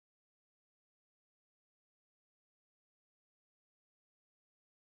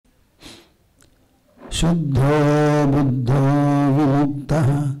Shuddho buddho vimuktah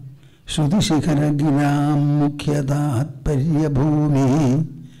Shrutishikharagiram mukhyatahat paryabhumi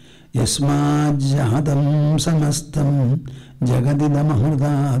Yasmajjahatam samastam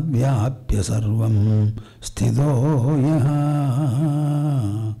Jagadidamahrudat vyapya sarvam sthido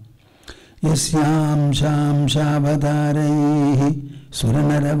yaha Yasyam sham shavatarai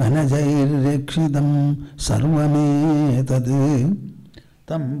Suranaravanajairekshitam sarvametad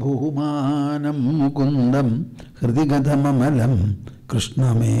Tam bhumanam mukundam hridigadamamalam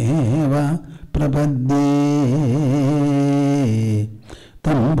Krishnameva prapadye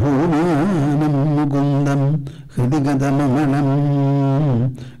Tam bhumanam mukundam hridigadamamalam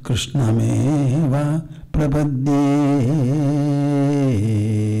Krishnameva prapadye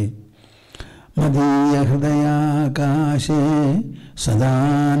Madhya hridaya kashe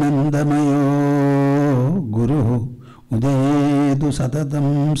sadanandamayo guru udedu satatam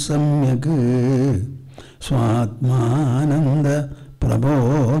samyak swatmananda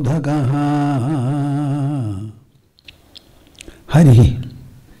prabodhakaha Harihi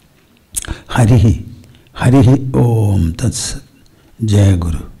Harihi Harihi Om Tatsat Jai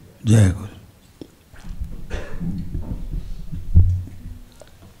Guru Jai Guru.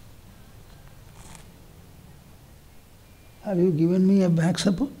 Have you given me a back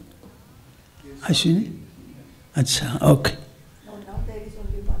support? Yes. Ashwini? Acha, okay. No, now there is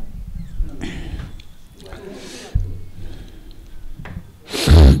only one.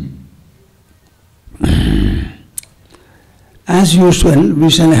 As usual, we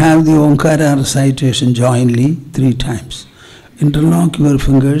shall have the Omkara recitation jointly 3 times. Interlock your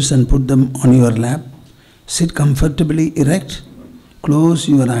fingers and put them on your lap. Sit comfortably erect. Close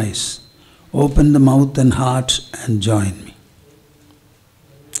your eyes. Open the mouth and heart and join me.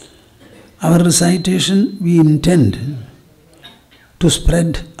 Our recitation we intend to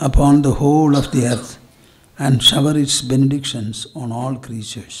spread upon the whole of the earth and shower its benedictions on all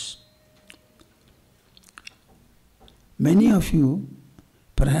creatures. Many of you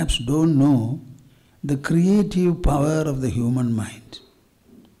perhaps don't know the creative power of the human mind.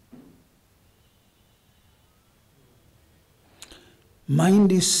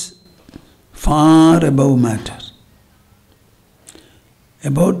 Mind is far above matter.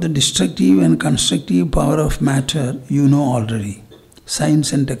 About the destructive and constructive power of matter, you know already.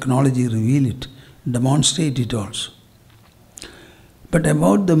 Science and technology reveal it, demonstrate it also. But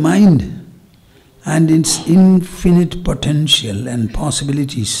about the mind and its infinite potential and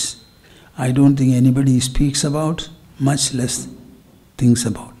possibilities, I don't think anybody speaks about, much less thinks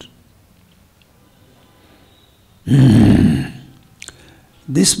about.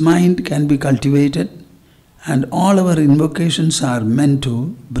 This mind can be cultivated, and all our invocations are meant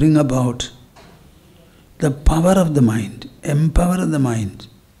to bring about the power of the mind, empower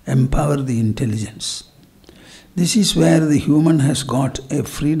the intelligence. This is where the human has got a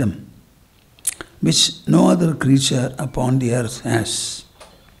freedom which no other creature upon the earth has.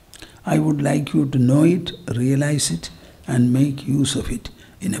 I would like you to know it, realize it, and make use of it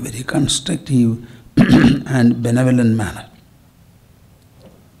in a very constructive and benevolent manner.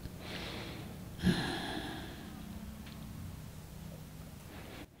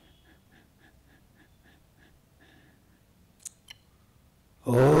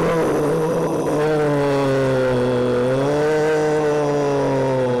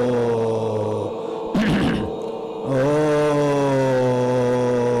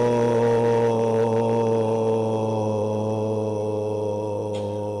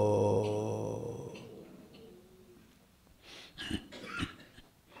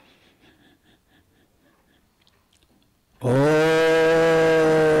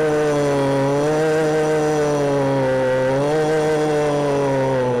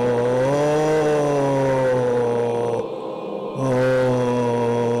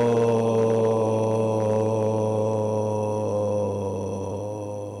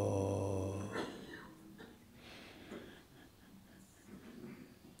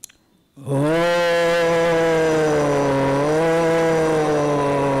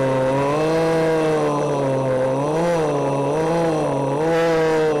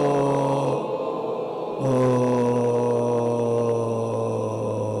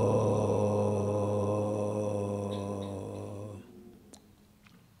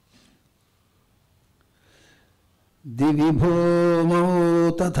 Divibhumau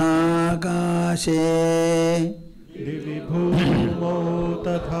tathakashe Divibhumau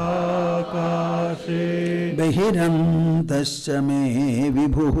tathakashe Bahirantascha me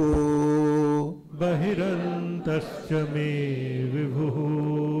vibhuhu Bahirantascha me vibhuhu.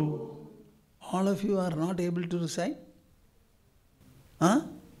 All of you are not able to recite? Huh?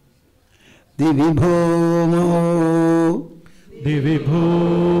 divibhomo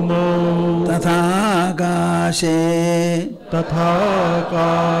divibhumo tathakashe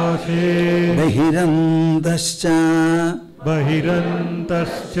tathakashe bahirantascha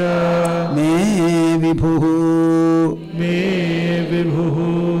bahirantascha me vibhuhu me vibhuhu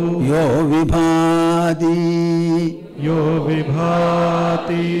yo vibhati yo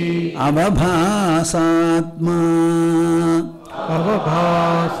vibhati avabhasatma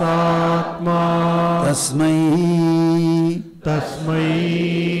avabhasatma tasmai tasmai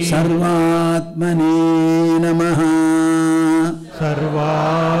sarvatmane namaha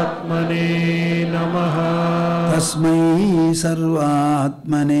sarvatmane namaha tasmai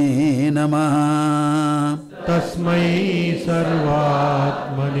sarvatmane namaha tasmai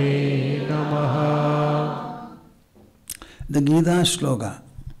sarvatmane namaha. The Gita shloka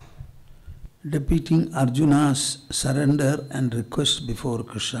depicting Arjuna's surrender and request before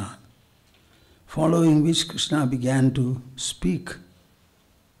Krishna, following which Krishna began to speak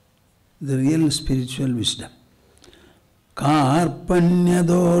the real spiritual wisdom. Karpanya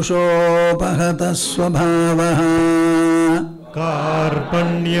doshopahata svabhavaha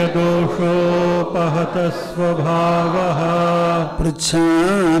Karpanya doshopahata svabhavaha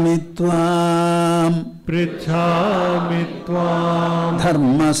pritchami tvam pritchami tvam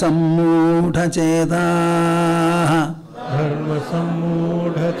dharma sammudha chetaha dharma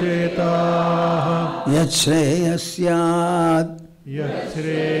sammudha chetaha yachreyasyat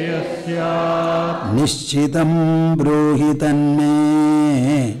yachreyasyat nishchitam bruhitanme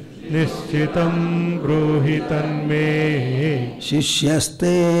nishchitam bruhitanme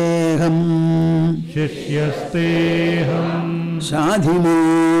shishyasteham shishyasteham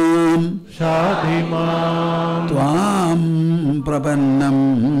sadhimam shadhimam tvam prapannam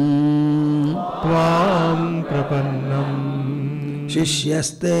tvam prapannam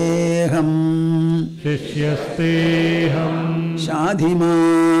shishyasteham shishyasteham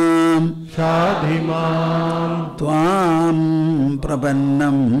sadhimam shadhimam tvam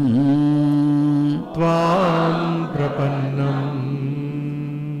prapannam tvam prapannam.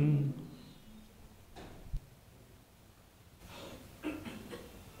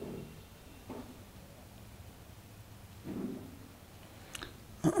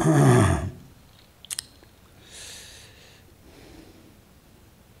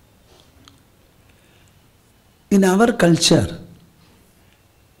 In our culture,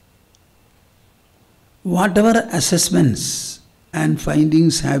 whatever assessments and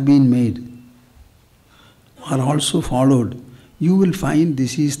findings have been made are also followed. You will find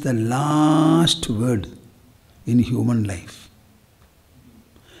this is the last word in human life.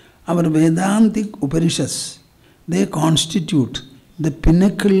 Our Vedantic Upanishads, they constitute the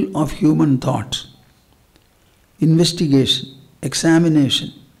pinnacle of human thought, investigation,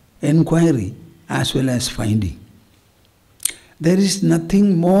 examination, inquiry, as well as finding. There is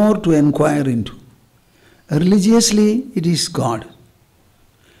nothing more to inquire into. Religiously, it is God.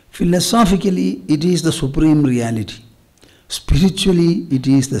 Philosophically, it is the supreme reality. Spiritually, it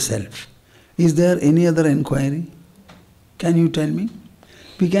is the self. Is there any other inquiry? Can you tell me?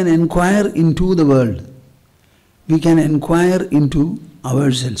 We can inquire into the world. We can inquire into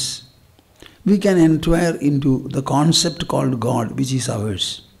ourselves. We can inquire into the concept called God, which is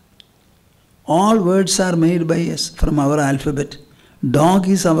ours. All words are made by us from our alphabet. Dog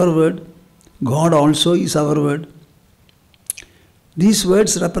is our word. God also is our word. These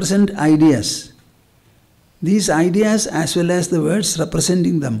words represent ideas. These ideas as well as the words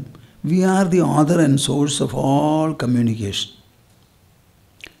representing them, we are the author and source of all communication.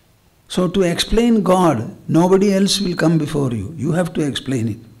 So to explain God, nobody else will come before you. You have to explain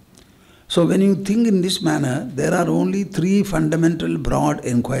it. So when you think in this manner, there are only three fundamental broad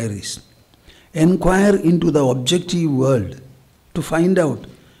inquiries. Inquire into the objective world to find out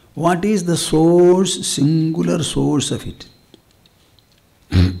what is the source, singular source of it.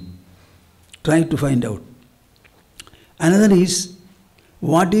 Try to find out. Another is,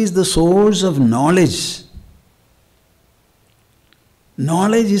 what is the source of knowledge?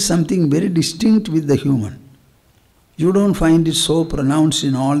 Knowledge is something very distinct with the human. You don't find it so pronounced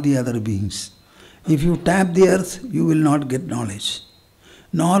in all the other beings. If you tap the earth, you will not get knowledge,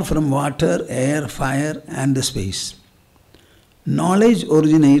 nor from water, air, fire, and the space. Knowledge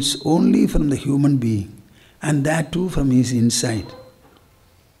originates only from the human being, and that too from his inside.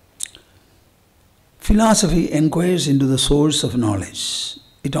 Philosophy inquires into the source of knowledge.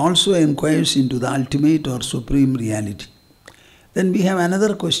 It also inquires into the ultimate or supreme reality. Then we have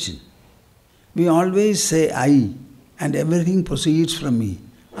another question. We always say I, and everything proceeds from me.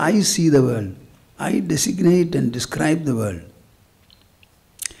 I see the world. I designate and describe the world.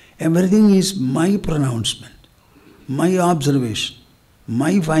 Everything is my pronouncement, my observation,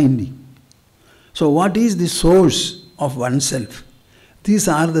 my finding. So what is the source of oneself? These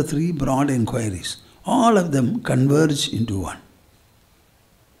are the three broad inquiries. All of them converge into one.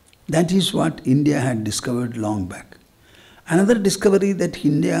 That is what India had discovered long back. Another discovery that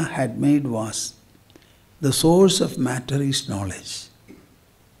India had made was the source of matter is knowledge.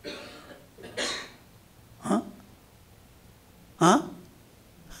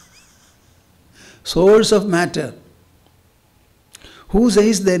 Source of matter. Who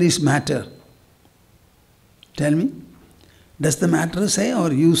says there is matter? Tell me. Does the matter say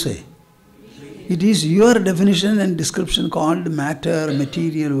or you say? It is your definition and description called matter,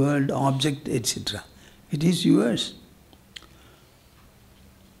 material world, object, etc. It is yours.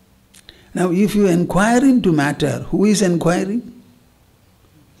 Now if you inquire into matter, who is inquiring?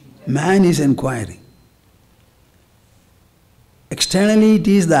 Man is inquiring. Externally it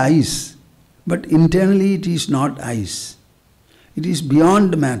is the eyes, but internally it is not eyes. It is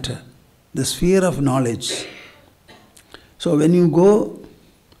beyond matter, the sphere of knowledge. So when you go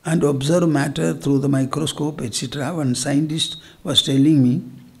and observe matter through the microscope, etc., one scientist was telling me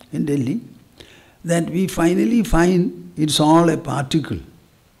in Delhi that we finally find it's all a particle.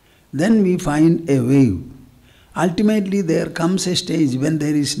 Then we find a wave. Ultimately there comes a stage when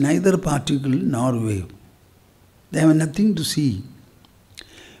there is neither particle nor wave. They have nothing to see.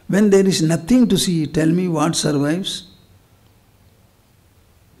 When there is nothing to see, tell me what survives?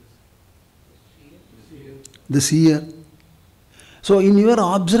 The seer. So in your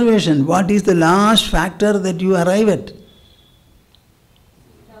observation, what is the last factor that you arrive at?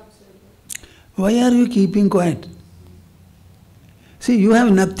 Why are you keeping quiet? See, you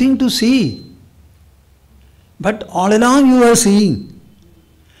have nothing to see. But all along you are seeing.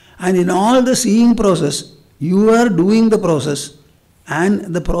 And in all the seeing process, you are doing the process.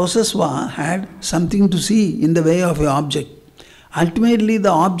 And the process had something to see in the way of an object. Ultimately,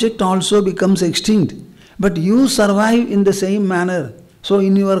 the object also becomes extinct. But you survive in the same manner. So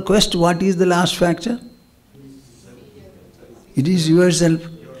in your quest, what is the last factor? It is yourself.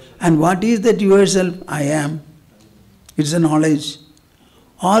 And what is that yourself? I am. It's a knowledge.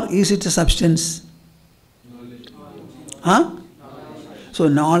 Or is it a substance? Huh? So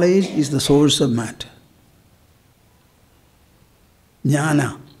knowledge is the source of matter.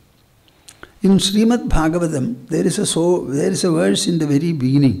 Jnana. In Srimad Bhagavatam, there is a verse in the very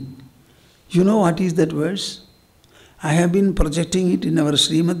beginning. You know what is that verse? I have been projecting it in our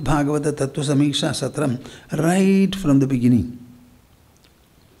Srimad Bhagavata Tattva Samiksha Satram right from the beginning.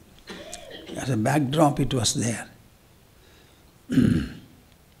 As a backdrop it was there.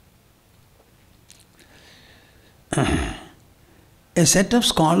 A set of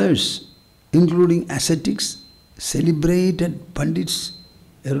scholars, including ascetics, celebrated pandits,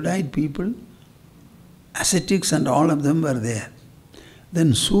 erudite people, ascetics and all of them were there.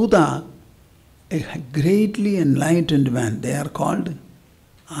 Then Sudha, a greatly enlightened man, they are called,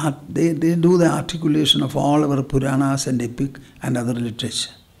 they do the articulation of all our Puranas and epic and other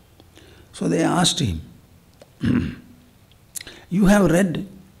literature. So they asked him, you have read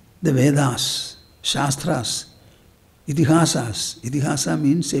the Vedas, Shastras, Itihasas. Itihasa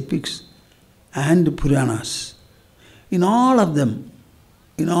means epics and Puranas. In all of them,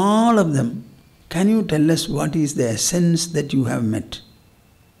 can you tell us what is the essence that you have met?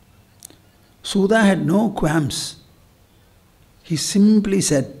 Sudha had no qualms. He simply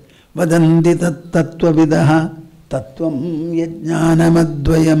said, Vadanti tattva vidaha tattvam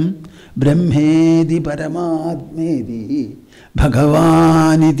yajnanamadvayam brahmedi paramatmedi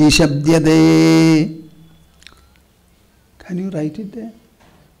bhagavaniti shabdyate. Can you write it there?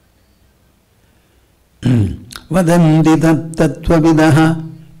 Vadanti tattva vidaha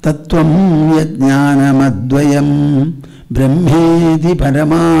tattvam yajnanamadvayam brahmedi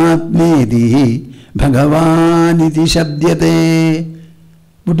paramatmedi bhagavaniti shabdyate.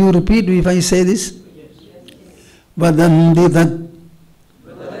 Would you repeat if I say this? Vadanti tat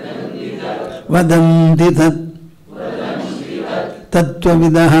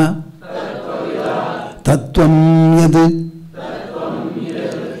tattvavidaha tattvam yad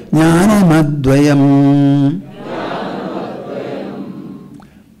jnanamadvayam.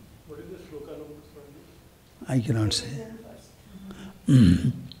 I cannot say.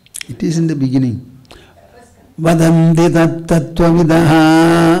 It is in the beginning. Vadanti tat tattvavidaha.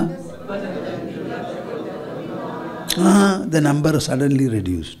 The number suddenly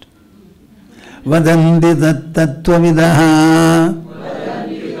reduced. Vadanti tat tattvavidaha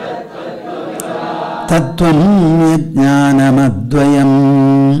tattvam yajnanamadvayam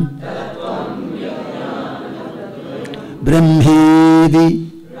brahmedi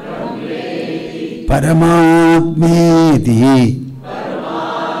Paramatmeti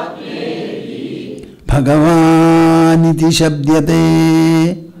Bhagavaniti Shabdyate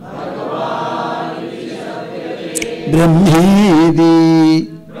Brahmedi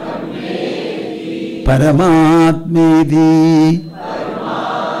Paramatmeti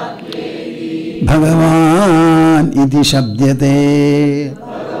Bhagavan iti Shabdyate.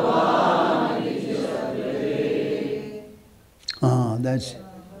 That's.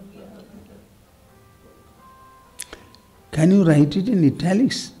 Can you write it in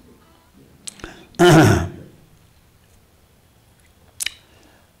italics? Are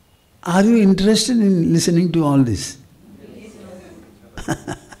you interested in listening to all this?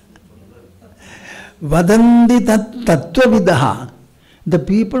 Vadandi tattvavidaha. The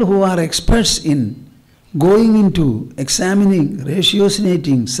people who are experts in going into examining,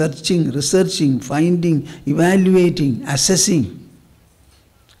 ratiocinating, searching, researching, finding, evaluating, assessing,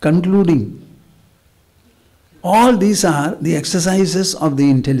 concluding. All these are the exercises of the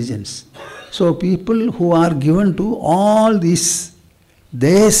intelligence. So people who are given to all this,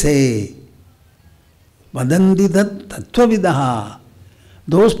 they say, Vadanti tattvavidaha.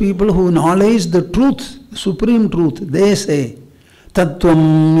 Those people who knowledge the truth, the supreme truth, they say,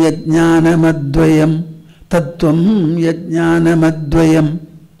 Tattvam yajnanamadvayam, Tattvam yajnanamadvayam.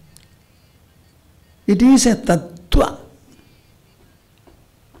 It is a tattva.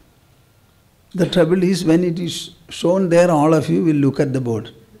 The trouble is when it is shown there, all of you will look at the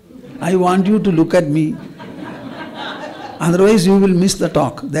board. I want you to look at me. Otherwise you will miss the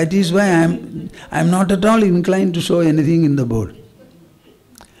talk. That is why I am not at all inclined to show anything in the board.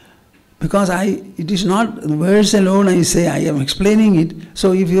 Because it is not words alone I say, I am explaining it.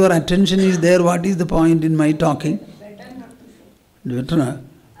 So if your attention is there, what is the point in my talking? Better not.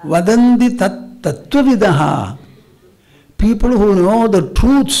 Vadanti tattvavidaha. People who know the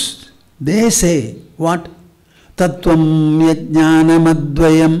truths, they say, what? Tattvam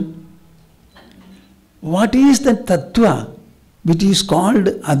yajnanamadvayam. What is the tattva which is called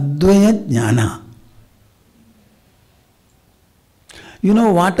advaya jnana? You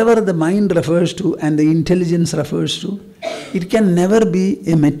know, whatever the mind refers to and the intelligence refers to, it can never be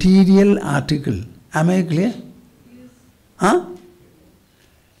a material article. Am I clear? Huh?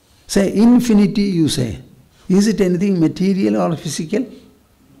 Say infinity, you say. Is it anything material or physical?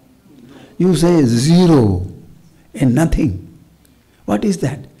 You say zero, a nothing. What is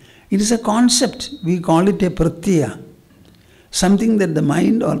that? It is a concept. We call it a pratyaya. Something that the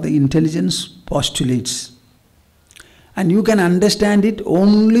mind or the intelligence postulates. And you can understand it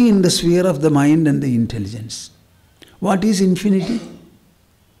only in the sphere of the mind and the intelligence. What is infinity?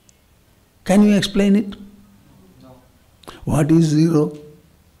 Can you explain it? No. What is zero?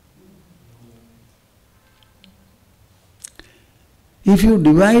 If you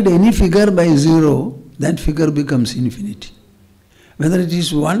divide any figure by zero, that figure becomes infinity. Whether it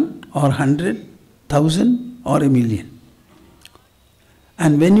is 1 or 100, 1,000 or a million.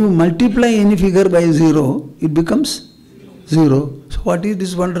 And when you multiply any figure by zero, it becomes zero. So what is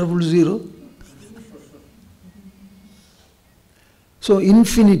this wonderful zero? So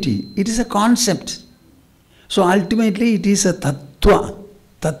infinity, it is a concept. So ultimately it is a tattva.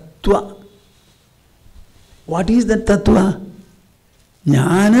 Tattva. What is the tattva?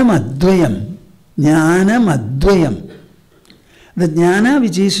 Jnanam advayam. Jnanam advayam. The jnana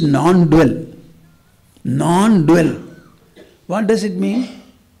which is non-dual. Non-dual. What does it mean?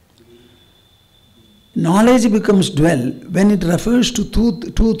 Knowledge becomes dual when it refers to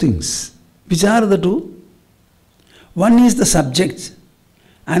two things. Which are the two? One is the subject,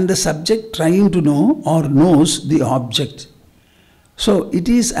 and the subject trying to know or knows the object. So it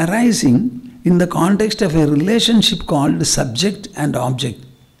is arising in the context of a relationship called subject and object.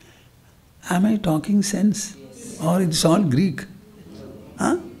 Am I talking sense? Yes. Or it's all Greek?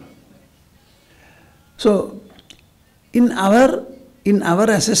 Huh? So in our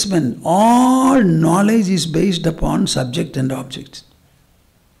assessment, all knowledge is based upon subject and object.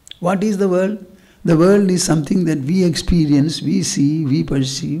 What is the world? The world is something that we experience, we see, we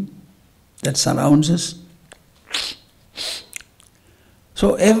perceive, that surrounds us.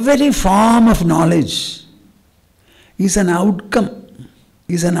 So every form of knowledge is an outcome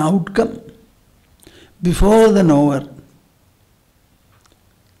before the knower.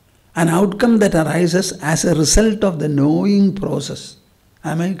 An outcome that arises as a result of the knowing process.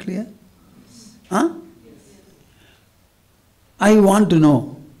 Am I clear? Huh? I want to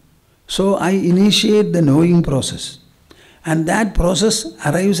know. So I initiate the knowing process. And that process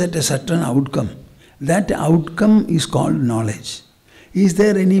arrives at a certain outcome. That outcome is called knowledge. Is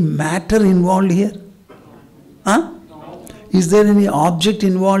there any matter involved here? Huh? No. Is there any object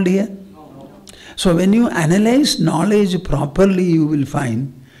involved here? No. So when you analyze knowledge properly, you will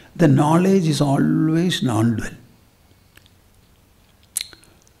find the knowledge is always non-dual.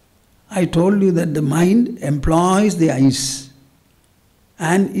 I told you that the mind employs the eyes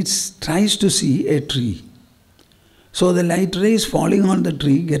and it tries to see a tree. So the light rays falling on the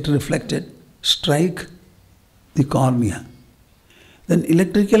tree get reflected, strike the cornea. Then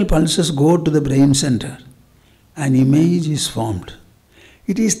electrical pulses go to the brain center. An image is formed.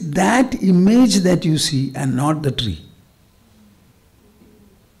 It is that image that you see and not the tree.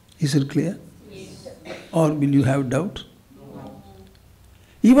 Is it clear? Yes. Or will you have doubt? No.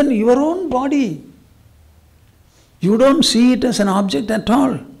 Even your own body, you don't see it as an object at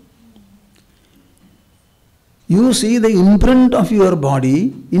all. You see the imprint of your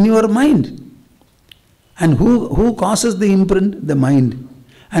body in your mind. And who causes the imprint? The mind.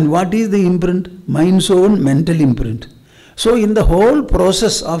 And what is the imprint? Mind's own mental imprint. So in the whole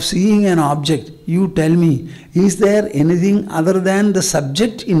process of seeing an object, you tell me, is there anything other than the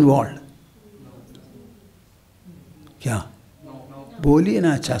subject involved? Kya? Boliye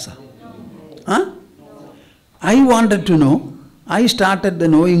na acha sa. Huh? I wanted to know. I started the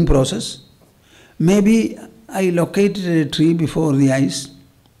knowing process. Maybe I located a tree before the eyes.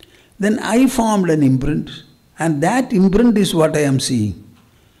 Then I formed an imprint. And that imprint is what I am seeing.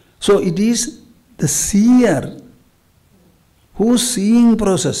 So it is the seer whose seeing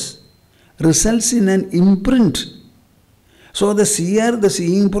process results in an imprint. So the seer, the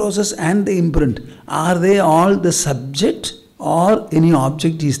seeing process and the imprint, are they all the subject or any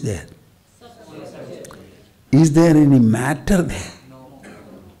object is there? Subject. Is there any matter there? No.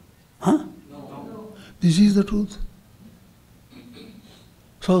 Huh? No. This is the truth.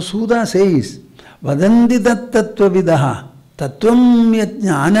 So Sudha says, Vadanti tattva vidaha tattvam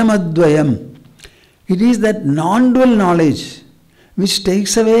yajnanamadvayam. It is that non-dual knowledge which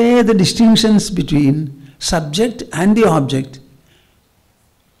takes away the distinctions between subject and the object.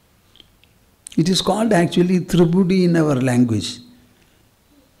 It is called actually Tribudi in our language.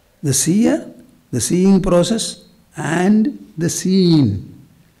 The seer, the seeing process and the seen.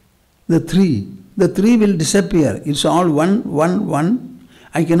 The three will disappear. It's all one.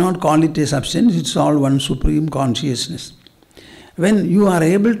 I cannot call it a substance, it's all one supreme consciousness. When you are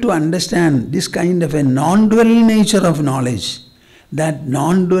able to understand this kind of a non-dual nature of knowledge, that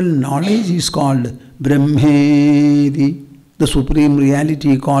non-dual knowledge is called Brahmedi, the supreme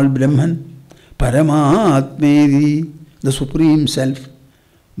reality called Brahman, Paramatmedi, the supreme self,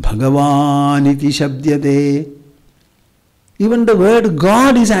 Bhagavaniti Shabdyate. Even the word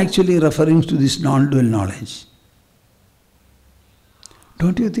God is actually referring to this non-dual knowledge.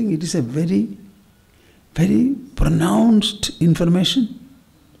 Don't you think it is a very, very pronounced information?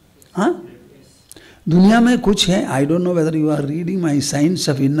 Huh? Dunya mein kuch hai, I don't know whether you are reading my Science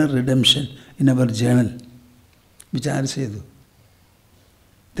of Inner Redemption in our journal. Vichar Sedu.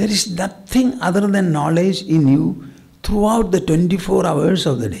 There is nothing other than knowledge in you throughout the 24 hours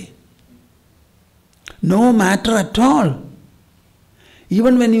of the day. No matter at all.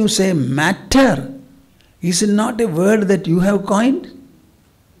 Even when you say matter, is it not a word that you have coined?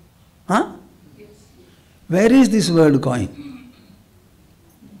 Huh? Yes. Where is this word coined?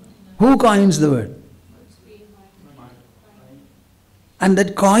 Who coins the word? And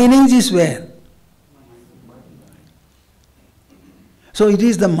that coinage is where? So it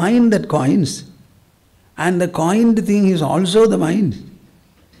is the mind that coins. And the coined thing is also the mind.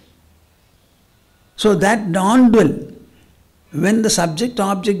 So that non-dual, when the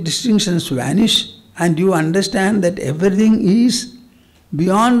subject-object distinctions vanish and you understand that everything is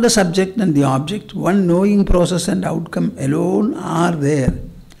beyond the subject and the object, one knowing process and outcome alone are there.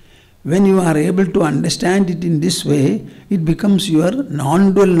 When you are able to understand it in this way, it becomes your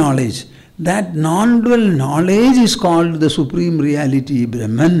non-dual knowledge. That non-dual knowledge is called the supreme reality,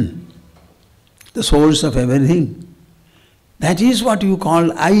 Brahman, the source of everything. That is what you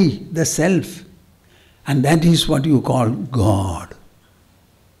call I, the self, and that is what you call God.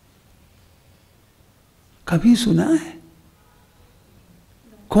 कभी सुना है?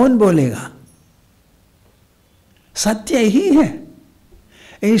 कौन बोलेगा? सत्य ही है.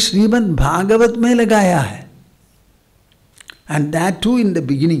 ये श्रीमद् भागवत में लगाया है. And that too in the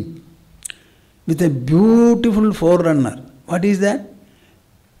beginning, with a beautiful forerunner. What is that?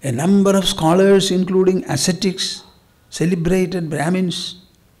 A number of scholars, including ascetics, celebrated Brahmins,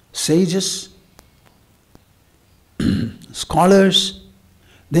 sages, scholars,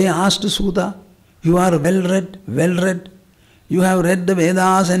 they asked Sudha, you are well read, you have read the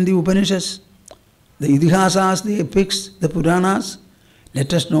Vedas and the Upanishads, the Idihasas, the epics, the Puranas,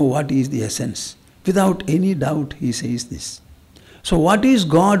 let us know what is the essence. Without any doubt he says this. So what is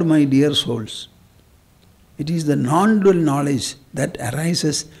God, my dear souls? It is the non-dual knowledge that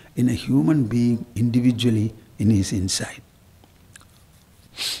arises in a human being individually in his inside.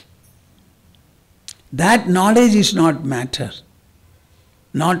 That knowledge is not matter.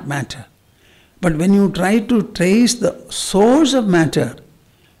 Not matter. But when you try to trace the source of matter,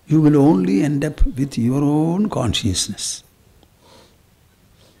 you will only end up with your own consciousness.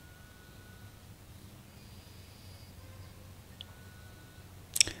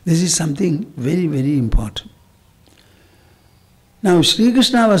 This is something very, very important. Now, Sri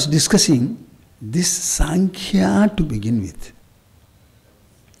Krishna was discussing this Saankhya to begin with,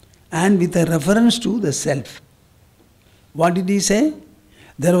 and with a reference to the self. What did he say?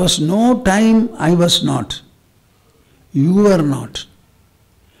 There was no time I was not. You were not.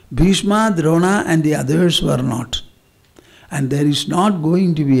 Bhishma, Drona and the others were not. And there is not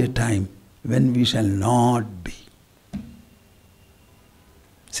going to be a time when we shall not be.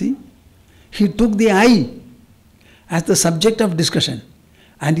 See? He took the I as the subject of discussion.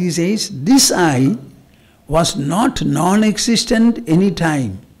 And he says, this I was not non-existent any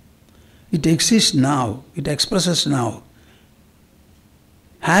time. It exists now. It expresses now.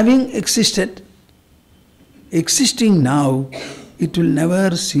 Having existed, existing now, it will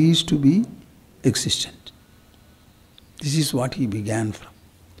never cease to be existent. This is what he began from.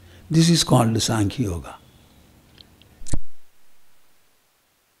 This is called Saankhya Yoga.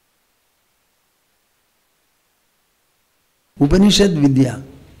 Upanishad Vidya.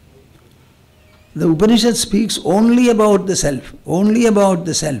 The Upanishad speaks only about the self, only about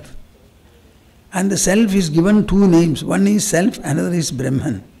the self. And the self is given two names. One is self, another is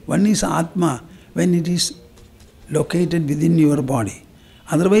Brahman. One is Atma, when it is located within your body.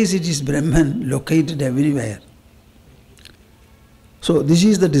 Otherwise it is Brahman located everywhere. So this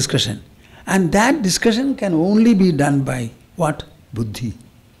is the discussion. And that discussion can only be done by what? Buddhi.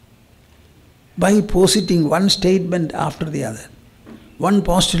 By positing one statement after the other, one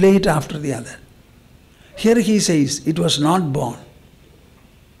postulate after the other. Here he says, it was not born.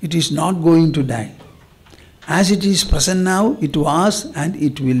 It is not going to die. As it is present now, it was and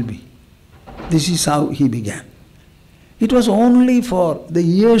it will be. This is how he began. It was only for the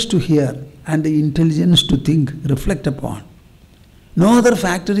ears to hear and the intelligence to think, reflect upon. No other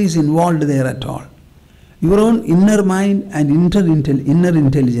factor is involved there at all. Your own inner mind and inner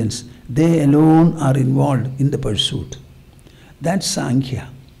intelligence, they alone are involved in the pursuit. That's Saankhya.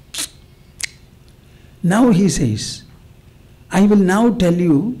 Now he says, I will now tell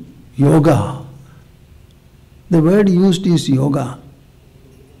you yoga. The word used is yoga.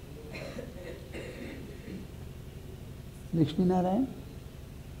 Lakshmi Narayan?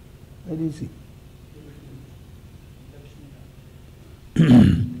 Where is he?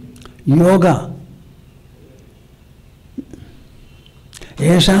 Yoga.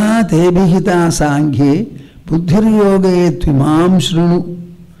 Esha te bhihita sānkhye buddhir yoge tvimam shrunu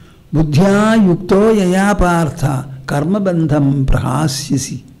buddhya yukto yaya partha karma bandham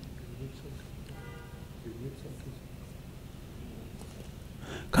prahasyasi.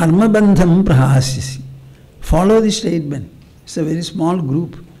 Karma bandham prahasyasi. Follow the statement. It's a very small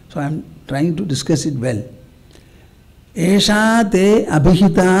group, so I am trying to discuss it well. Esha te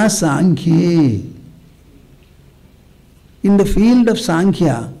abhihita sānkhye. In the field of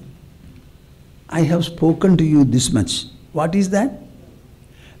Saankhya, I have spoken to you this much. What is that?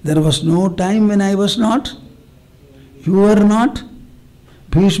 There was no time when I was not. You were not.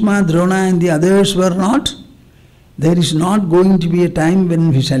 Bhishma, Drona and the others were not. There is not going to be a time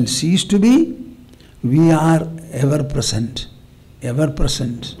when we shall cease to be. We are ever present. Ever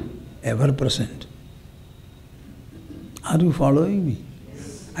present. Ever present. Are you following me?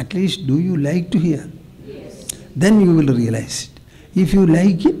 Yes. At least do you like to hear? Yes. Then you will realize it. If you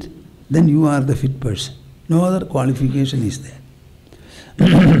like it, then you are the fit person. No other qualification is there.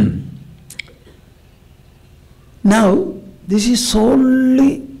 Now, this is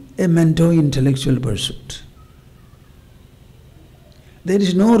solely a mento-intellectual pursuit. There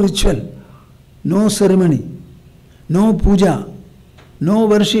is no ritual, no ceremony, no puja, no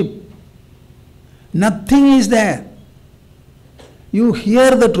worship. Nothing is there. You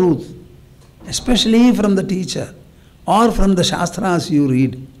hear the truth, especially from the teacher or from the Shastras you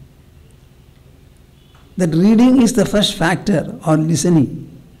read. That reading is the first factor, or listening.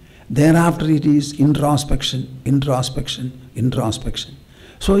 Thereafter it is introspection, introspection, introspection.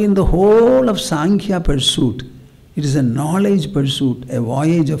 So in the whole of Saankhya pursuit, it is a knowledge pursuit, a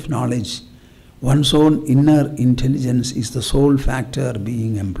voyage of knowledge. One's own inner intelligence is the sole factor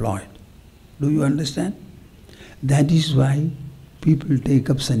being employed. Do you understand? That is why people take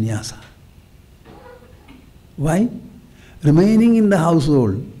up sannyasa. Why? Remaining in the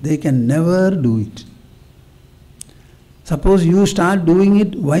household, they can never do it. Suppose you start doing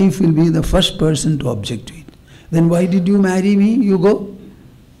it, wife will be the first person to object to it. Then why did you marry me? You go.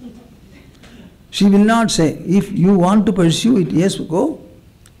 She will not say, if you want to pursue it, yes, go.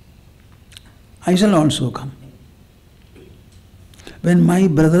 I shall also come. When my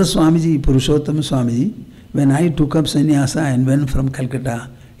brother Swamiji, Purushottam Swamiji, when I took up sannyasa and went from Calcutta,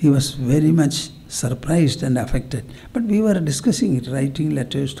 he was very much surprised and affected. But we were discussing it, writing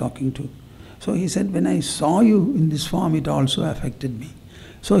letters, talking to. So he said, when I saw you in this form, it also affected me.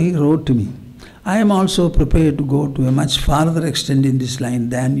 So he wrote to me, I am also prepared to go to a much farther extent in this line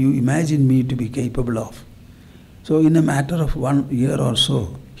than you imagine me to be capable of. So in a matter of 1 year or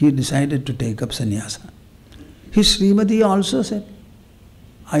so, he decided to take up sannyasa. His Srimati also said,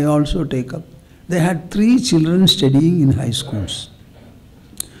 I also take up. They had 3 children studying in high schools.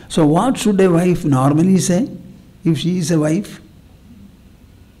 So what should a wife normally say if she is a wife?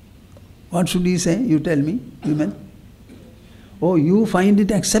 What should he say? You tell me, women. Oh, you find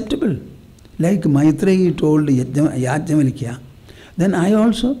it acceptable. Like Maitreyi told Yajnavalkya. Then I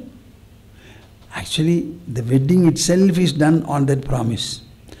also. Actually, the wedding itself is done on that promise.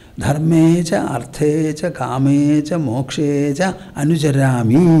 Dharmecha, arthecha, kamecha, mokshecha,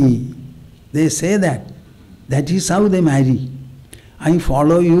 anujarami. They say that. That is how they marry. I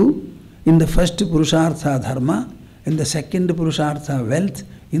follow you in the first Purushartha dharma, in the second Purushartha wealth,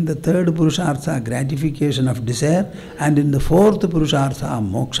 in the third Purushartha gratification of desire, and in the fourth Purushartha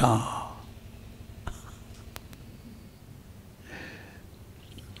moksha.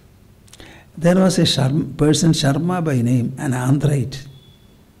 There was a person, Sharma by name, an Andhraite.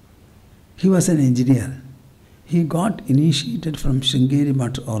 He was an engineer. He got initiated from Sringeri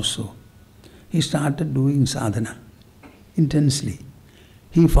Mutt also. He started doing sadhana intensely.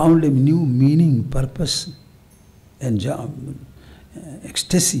 He found a new meaning, purpose, and job,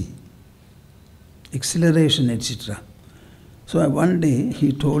 ecstasy, acceleration, etc. So one day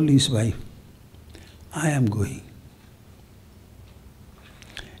he told his wife, I am going.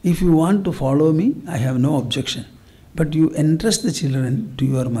 If you want to follow me, I have no objection. But you entrust the children to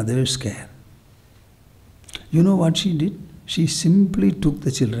your mother's care. You know what she did? She simply took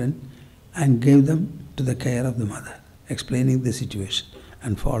the children and gave them to the care of the mother, explaining the situation,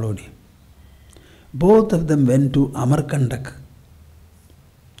 and followed him. Both of them went to Amarkandak,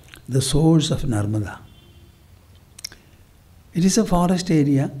 the source of Narmada. It is a forest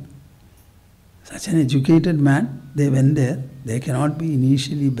area. Such an educated man, they went there. They cannot be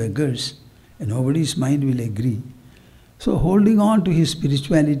initially beggars, and nobody's mind will agree. So holding on to his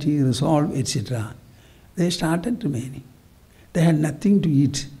spirituality, resolve, etc., they started remaining. They had nothing to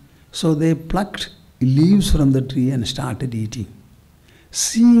eat, so they plucked leaves from the tree and started eating.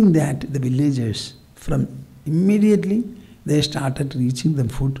 Seeing that, the villagers, from immediately, they started reaching them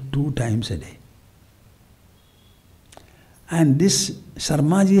food 2 times a day. And this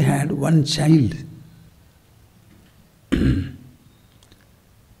Sharmaji had one child.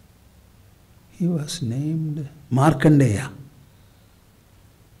 He was named Markandeya.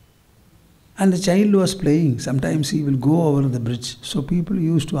 And the child was playing. Sometimes he will go over the bridge. So people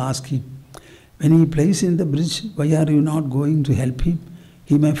used to ask him, when he plays in the bridge, why are you not going to help him?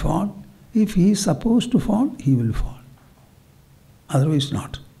 He may fall. If he is supposed to fall, he will fall. Otherwise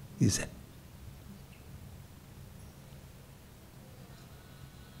not, he said.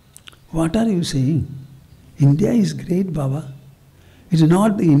 What are you saying? India is great, Baba. It is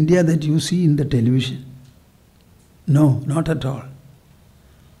not the India that you see in the television. No, not at all.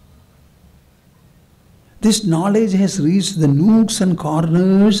 This knowledge has reached the nooks and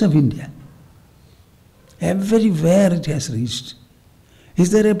corners of India. Everywhere it has reached.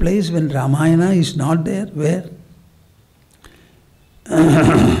 Is there a place when Ramayana is not there? Where?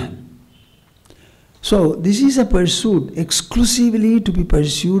 So, this is a pursuit exclusively to be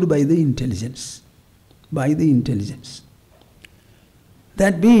pursued by the intelligence. By the intelligence.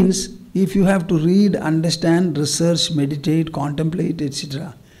 That means, if you have to read, understand, research, meditate, contemplate,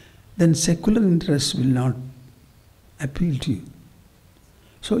 etc., then secular interests will not appeal to you.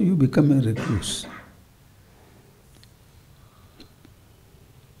 So you become a recluse.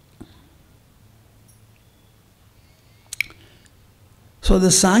 So the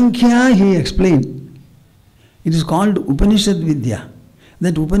Saankhya, he explained, it is called Upanishad Vidya.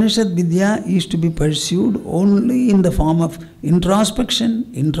 That Upanishad Vidya is to be pursued only in the form of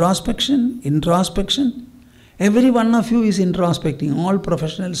introspection, introspection, introspection. Every one of you is introspecting, all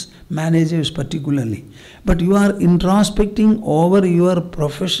professionals, managers particularly. But you are introspecting over your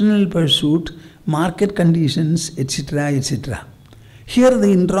professional pursuit, market conditions, etc., etc. Here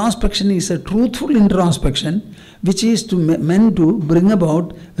the introspection is a truthful introspection which is meant to bring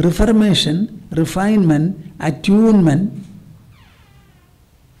about reformation, refinement, attunement,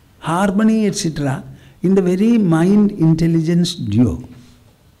 harmony, etc. in the very mind-intelligence duo.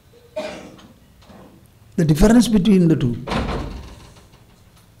 The difference between the two.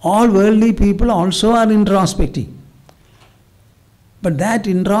 All worldly people also are introspecting. But that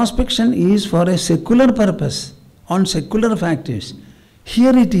introspection is for a secular purpose, on secular factors.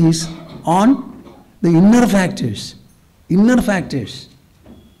 Here it is on the inner factors,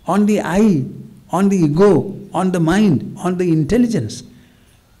 on the I, on the ego, on the mind, on the intelligence,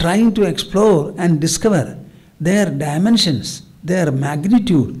 trying to explore and discover their dimensions, their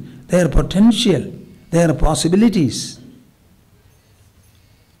magnitude, their potential, their possibilities.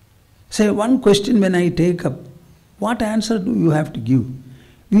 Say one question when I take up, what answer do you have to give?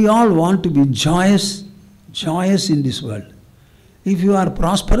 We all want to be joyous in this world. If you are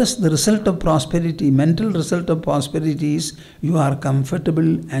prosperous, the result of prosperity, mental result of prosperity is you are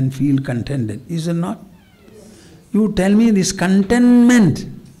comfortable and feel contented. Is it not? You tell me this contentment,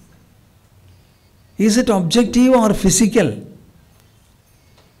 is it objective or physical?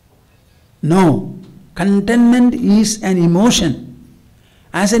 No. Contentment is an emotion.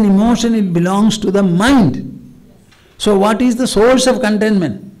 As an emotion, it belongs to the mind. So what is the source of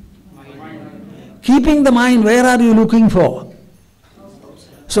contentment? Mind. Keeping the mind, where are you looking for?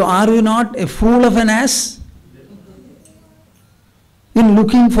 So are you not a fool of an ass in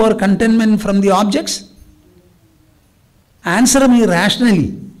looking for contentment from the objects? Answer me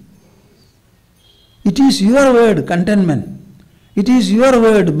rationally. It is your word, contentment. It is your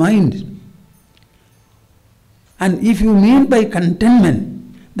word, mind. And if you mean by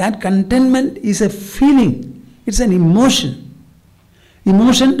contentment, that contentment is a feeling, it's an emotion.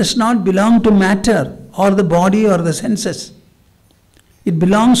 Emotion does not belong to matter or the body or the senses. It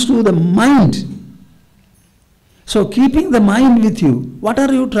belongs to the mind. So keeping the mind with you, what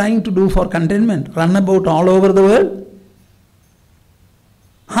are you trying to do for contentment? Run about all over the world?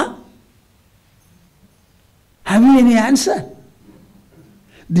 Huh? Have you any answer?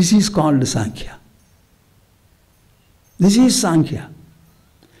 This is called Saankhya. This is Saankhya.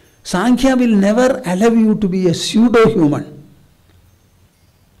 Saankhya will never allow you to be a pseudo-human.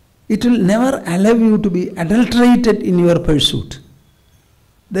 It will never allow you to be adulterated in your pursuit.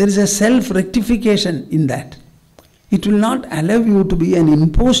 There is a self-rectification in that. It will not allow you to be an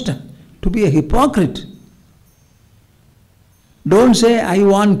imposter, to be a hypocrite. Don't say, I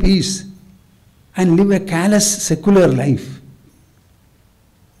want peace, and live a callous secular life.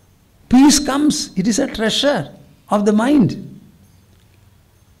 Peace comes, it is a treasure of the mind.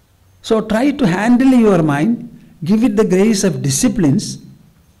 So try to handle your mind, give it the grace of disciplines,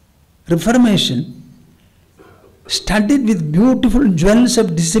 reformation, study it with beautiful jewels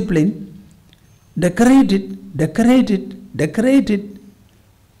of discipline, decorate it,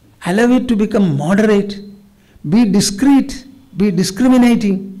 allow it to become moderate, be discreet, be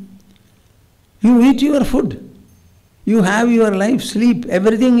discriminating. You eat your food, you have your life, sleep,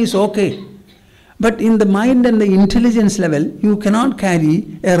 everything is okay. But in the mind and the intelligence level, you cannot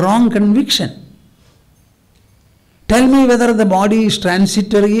carry a wrong conviction. Tell me whether the body is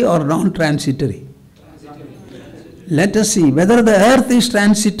transitory or non-transitory. Let us see whether the earth is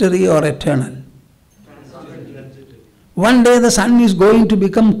transitory or eternal. One day the sun is going to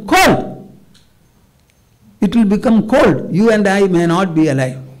become cold. It will become cold. You and I may not be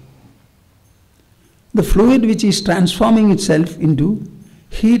alive. The fluid which is transforming itself into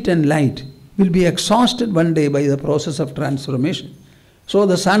heat and light will be exhausted one day by the process of transformation. So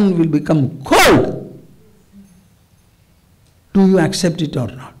the sun will become cold. Do you accept it or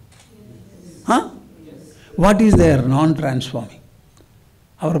not? Huh? What is there non-transforming?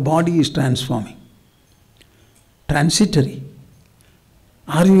 Our body is transforming. Transitory.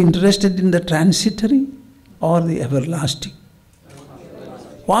 Are you interested in the transitory or the everlasting?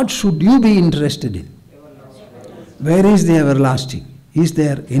 What should you be interested in? Where is the everlasting? Is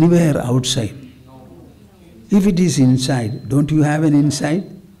there anywhere outside? If it is inside, don't you have an inside?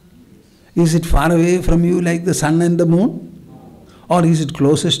 Is it far away from you like the sun and the moon? Or is it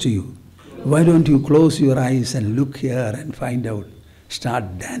closest to you? Why don't you close your eyes and look here and find out?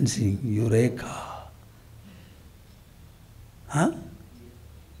 Start dancing, Eureka. Huh?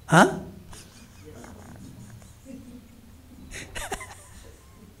 Huh?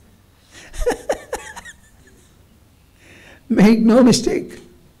 Make no mistake.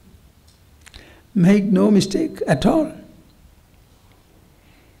 Make no mistake at all.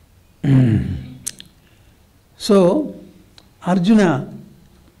 So, Arjuna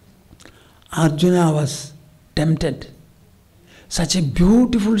was tempted. Such a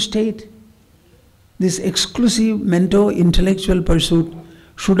beautiful state. This exclusive mento-intellectual pursuit,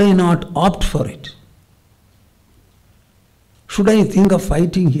 should I not opt for it? Should I think of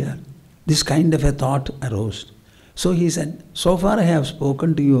fighting here? This kind of a thought arose. So he said, so far I have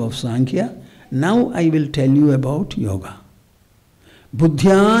spoken to you of Saankhya, now I will tell you about yoga.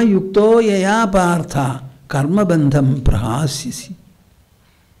 Buddhya yukto yaya partha karma bandham prahasyasi.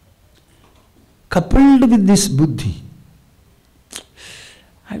 Coupled with this buddhi,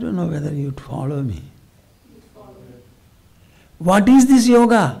 I don't know whether you'd follow me. What is this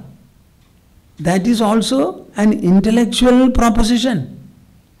yoga? That is also an intellectual proposition.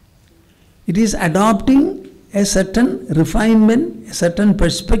 It is adopting a certain refinement, a certain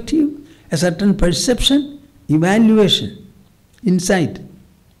perspective, a certain perception, evaluation, insight.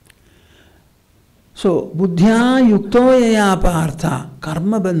 So, buddhya yukto yaya partha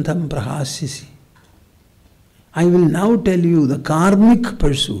karma bandham prahasyasi. I will now tell you the karmic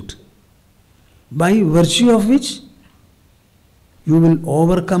pursuit, by virtue of which you will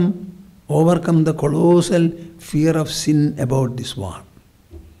overcome the colossal fear of sin about this war.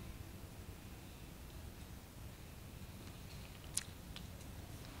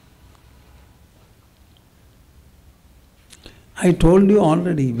 I told you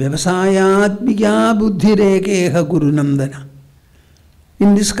already, Vyavasayatmikya buddhirekeha guru nandana.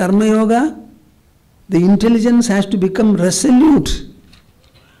 In this karma yoga, the intelligence has to become resolute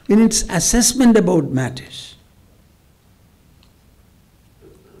in its assessment about matters.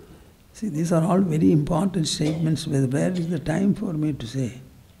 See, these are all very important statements. Where is the time for me to say?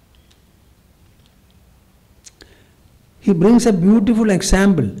 He brings a beautiful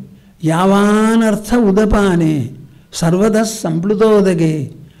example. Yavan artha udapane sarvadas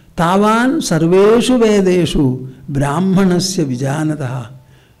samplutodage tavan sarveshu vedeshu brahmanasya vijanataha.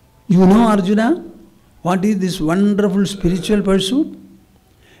 You know, Arjuna, what is this wonderful spiritual pursuit?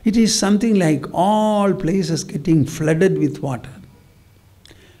 It is something like all places getting flooded with water.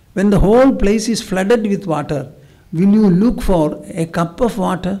 When the whole place is flooded with water, will you look for a cup of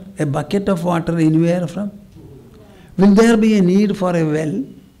water, a bucket of water anywhere from? Will there be a need for a well,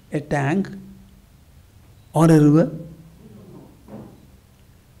 a tank, or a river?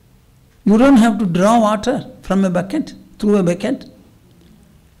 You don't have to draw water from a bucket, through a bucket.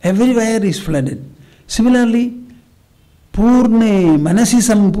 Everywhere is flooded. Similarly, Purne manasi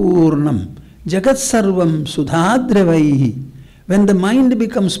sampurnam jagat sarvam sudhadravaihi. When the mind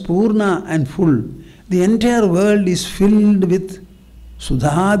becomes purna and full, the entire world is filled with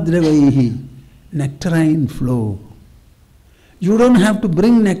sudhadravaihi, nectarine flow. You don't have to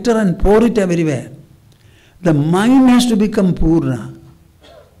bring nectar and pour it everywhere. The mind has to become purna.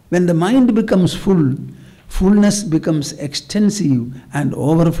 When the mind becomes full, fullness becomes extensive and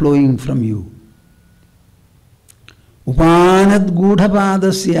overflowing from you. Upanad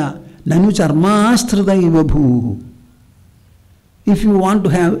gudhapadasya nanu charmastridaiva bhuhu. If you want to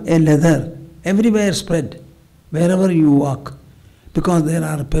have a leather everywhere spread, wherever you walk, because there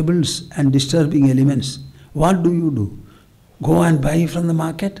are pebbles and disturbing elements, what do? Go and buy from the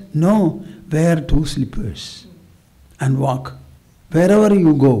market? No, wear 2 slippers and walk. Wherever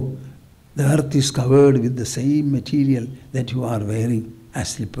you go, the earth is covered with the same material that you are wearing as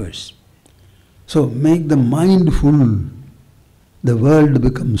slippers. So make the mind full, the world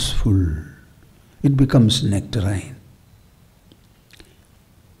becomes full. It becomes nectarine.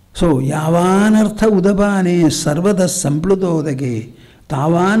 So, yavan artha udapane sarvadas samplutodage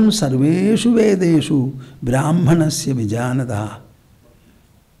tavan sarveshu vedeshu brahmanasya vijanataha.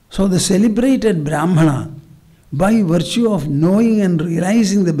 So the celebrated Brahmana, by virtue of knowing and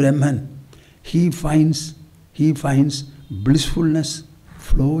realizing the Brahman, he finds blissfulness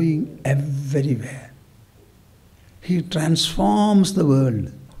flowing everywhere. He transforms the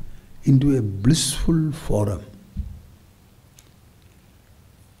world into a blissful forum.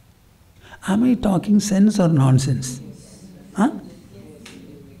 Am I talking sense or nonsense? Huh?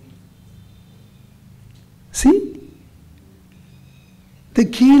 See? The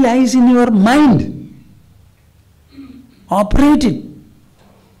key lies in your mind. Operate it.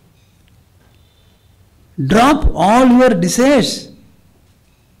 Drop all your desires.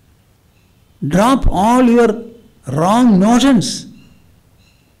 Drop all your wrong notions.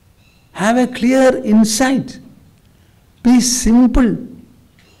 Have a clear insight. Be simple,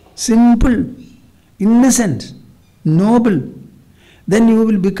 innocent, noble. Then you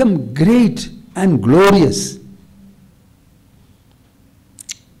will become great and glorious.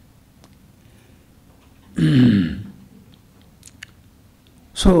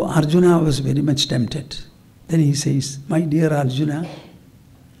 So Arjuna was very much tempted. Then he says, my dear Arjuna,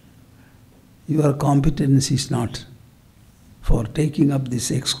 your competence is not for taking up this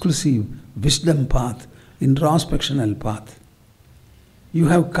exclusive wisdom path, introspectional path. You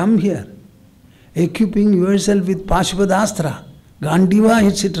have come here, equipping yourself with Pashupadastra, Gandiva,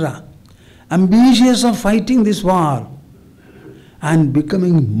 etc., ambitious of fighting this war and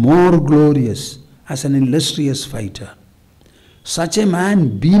becoming more glorious as an illustrious fighter. Such a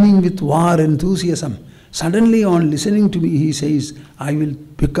man beaming with war enthusiasm, suddenly on listening to me he says, I will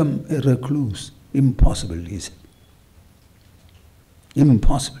become a recluse. Impossible, he said.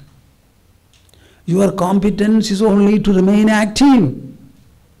 Impossible. Your competence is only to remain active.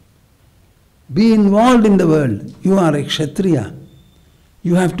 Be involved in the world. You are a Kshatriya.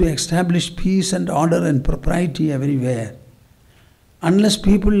 You have to establish peace and order and propriety everywhere. Unless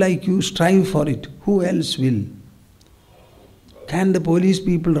people like you strive for it, who else will? Can the police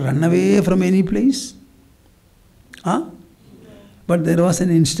people run away from any place? Huh? But there was an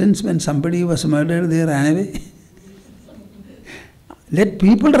instance when somebody was murdered, they ran away. Let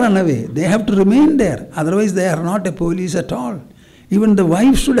people run away. They have to remain there. Otherwise they are not a police at all. Even the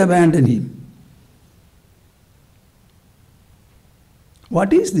wife should abandon him.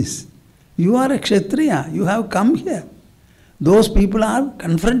 What is this? You are a Kshatriya. You have come here. Those people are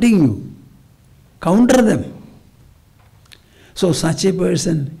confronting you. Counter them. So such a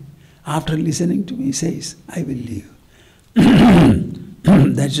person, after listening to me, says, I will leave.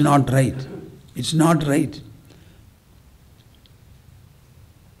 That's not right. It's not right.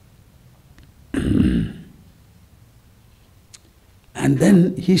 And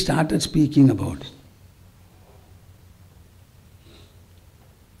then he started speaking about it.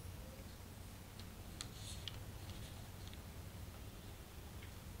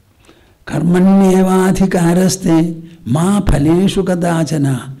 Karmanyevadhikaraste ma phaleshu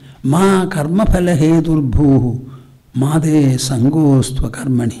kadachana ma karma phalaheturbhuhu made sangostva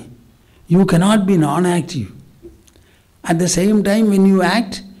karmani. You cannot be non-active. At the same time, when you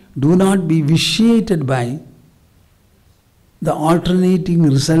act, do not be vitiated by the alternating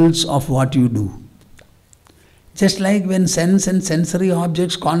results of what you do. Just like when sense and sensory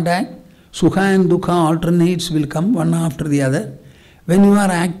objects contact, Sukha and Duhkha alternates will come one after the other. When you are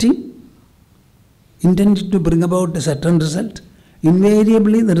acting, intended to bring about a certain result,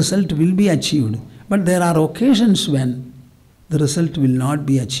 invariably the result will be achieved. But there are occasions when the result will not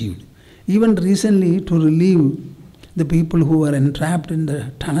be achieved. Even recently, to relieve the people who were entrapped in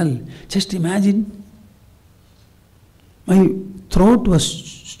the tunnel, just imagine, my throat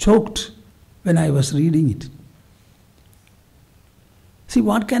was choked when I was reading it. See,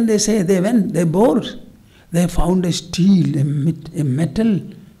 what can they say? They went, they bored. They found a steel, a metal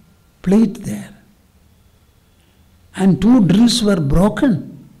plate there. And 2 drills were broken.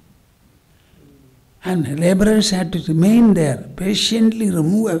 And laborers had to remain there, patiently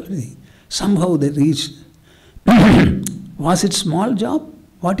remove everything. Somehow they reached. Was it small job?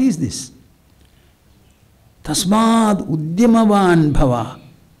 What is this? Tasmad udyamavan bhava.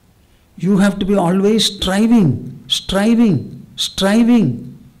 You have to be always striving,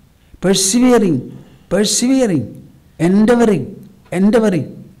 persevering,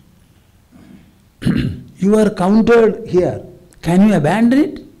 endeavoring. You are countered here. Can you abandon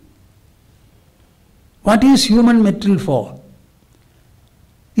it? What is human material for?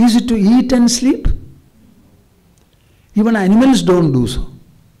 Is it to eat and sleep? Even animals don't do so.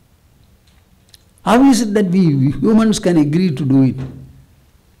 How is it that we humans can agree to do it?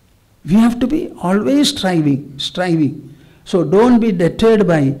 We have to be always striving. So don't be deterred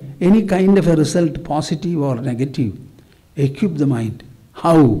by any kind of a result, positive or negative. Equip the mind.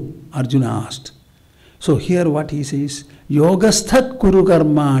 How? Arjuna asked. So here what he says, Yogasthat kuru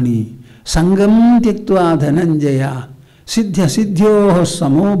karmani sangam tyaktva dhananjaya siddhya siddhyoh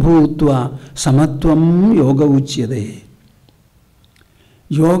samo bhutva samatvam yoga uchyate.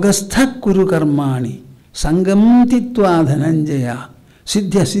 Yogasthat kuru karmani sangam tyaktva dhananjaya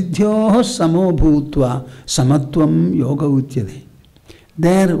siddhya siddhyoh samo bhutva samatvam yoga uchyate.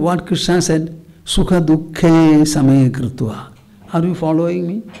 There what Krishna said, Sukha Duhkha same kritva. Are you following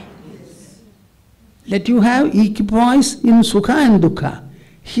me? Let you have equipoise in Sukha and Duhkha.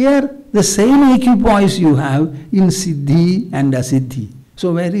 Here, the same equipoise you have in Siddhi and Asiddhi.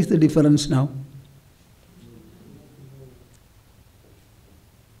 So where is the difference now?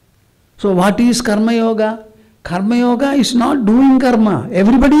 So what is Karma Yoga? Karma Yoga is not doing karma.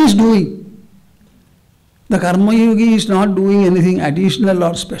 Everybody is doing. The Karma Yogi is not doing anything additional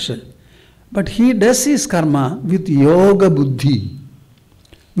or special. But he does his karma with Yoga Buddhi,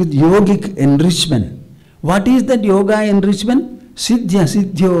 with yogic enrichment. What is that yoga enrichment? Siddhya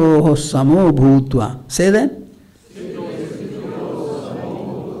siddhyoh samo bhutva. Say that.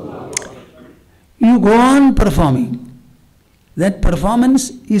 You go on performing. That performance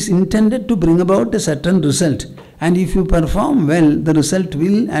is intended to bring about a certain result. And if you perform well, the result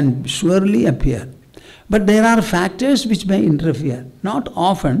will and surely appear. But there are factors which may interfere. Not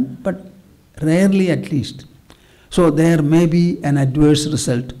often, but rarely at least. So there may be an adverse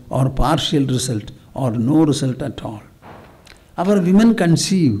result or partial result or no result at all. Our women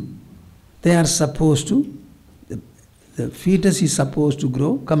conceive. They are supposed to, the fetus is supposed to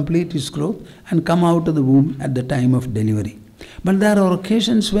grow, complete its growth and come out of the womb at the time of delivery. But there are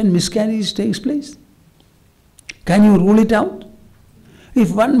occasions when miscarriage takes place. Can you rule it out?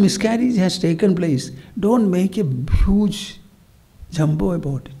 If one miscarriage has taken place, don't make a huge jumbo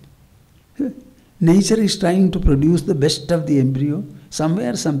about it. Nature is trying to produce the best of the embryo.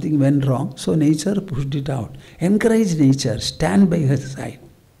 Somewhere something went wrong, so nature pushed it out. Encourage nature, stand by her side.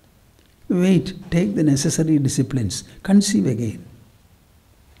 Wait, take the necessary disciplines, conceive again.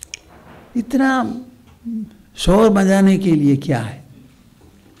 इतना शोर बजाने के लिए क्या है?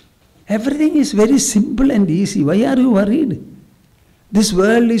 Everything is very simple and easy. Why are you worried? This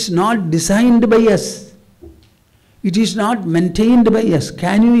world is not designed by us. It is not maintained by us.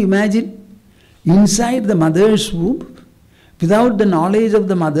 Can you imagine? Inside the mother's womb, without the knowledge of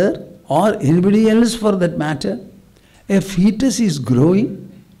the mother or anybody else for that matter, a fetus is growing,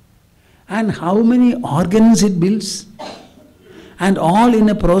 and how many organs it builds, and all in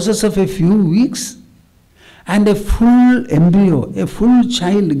a process of a few weeks, and a full embryo, a full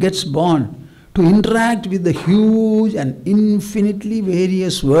child gets born to interact with the huge and infinitely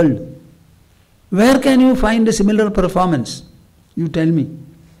various world. Where can you find a similar performance? You tell me.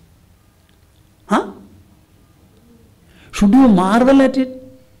 Huh? Should you marvel at it?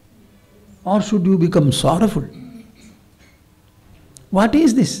 Or should you become sorrowful? What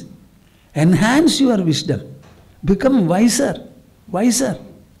is this? Enhance your wisdom. Become wiser, wiser,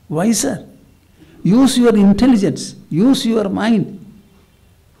 wiser. Use your intelligence. Use your mind.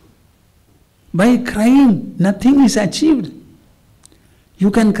 By crying, nothing is achieved.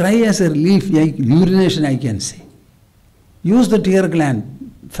 You can cry as a relief, like urination I can say. Use the tear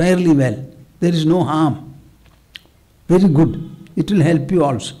gland fairly well. There is no harm. Very good. It will help you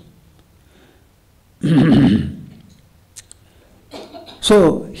also.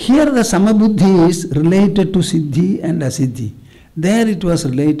 So, here the Samabuddhi is related to Siddhi and Asiddhi. There it was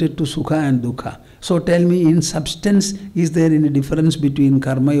related to Sukha and Duhkha. So tell me, in substance, is there any difference between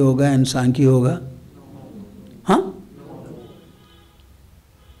Karma Yoga and Saankhya Yoga? Huh?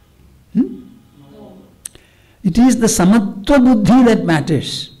 It is the Samatva Buddhi that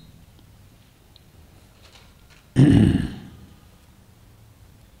matters.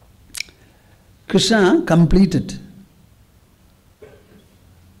 Krishna completed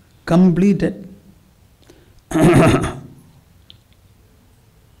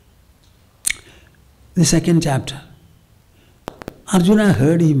the second chapter. Arjuna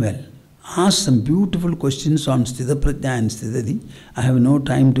heard him well, asked some beautiful questions on Sthita Prajna and Sthitati. I have no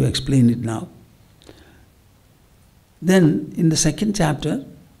time to explain it now. Then in the second chapter,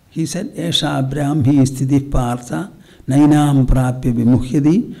 he said, Esha Brahmi Sthiti Partha Nainam Prapya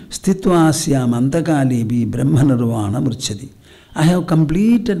Vimuhyadi Stitvasyam Antakalebi Brahma Nirvana Murchadi. I have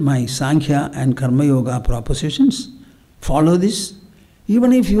completed my Saankhya and Karma Yoga propositions. Follow this.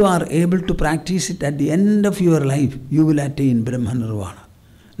 Even if you are able to practice it at the end of your life, you will attain Brahma Nirvana.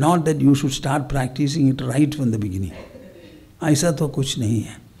 Not that you should start practicing it right from the beginning. Aisa to kuch nahi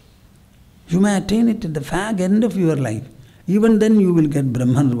hai. You may attain it at the fag end of your life. Even then you will get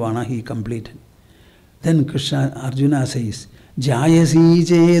Brahma Nirvana, he completed. Then Arjuna says, Jayasi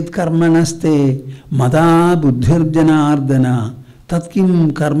chet karmanaste mada buddhir janardana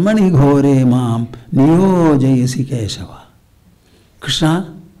tatkim karmani ghore mam niyojayasi Keshava.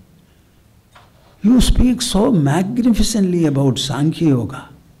 Krishna, you speak so magnificently about Saankhya Yoga.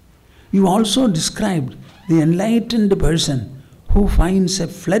 You also described the enlightened person who finds a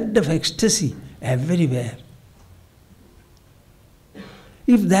flood of ecstasy everywhere.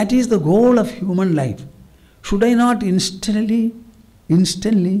 If that is the goal of human life, should I not instantly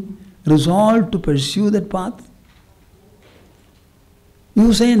resolve to pursue that path?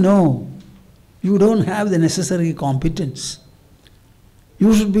 You say no, you don't have the necessary competence.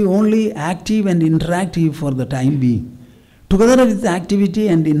 You should be only active and interactive for the time being. Together with the activity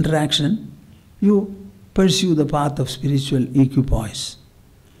and interaction, you pursue the path of spiritual equipoise.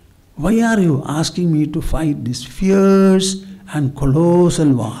 Why are you asking me to fight this fierce and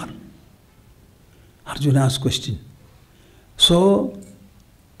colossal war? Arjuna's question. So,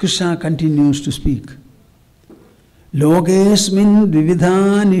 Krishna continues to speak. Logesmin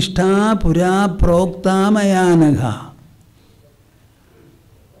vividha nishtha pura prokta maya nagha.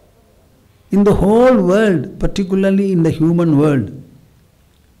 In the whole world, particularly in the human world,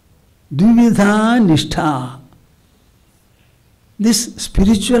 Dvividha Nishtha, this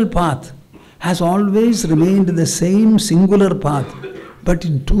spiritual path has always remained the same singular path, but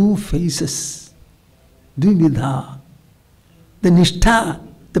in two phases. Dvividha. The Nishtha,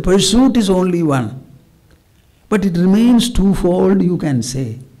 the pursuit is only one, but it remains twofold, you can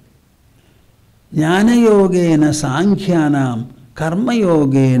say. Jnana yogena Saankhyanam, karma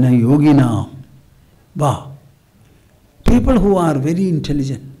yogena yoginam. Wow. People who are very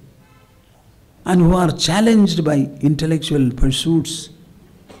intelligent and who are challenged by intellectual pursuits,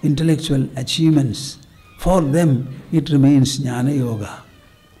 intellectual achievements, for them it remains Jnana Yoga.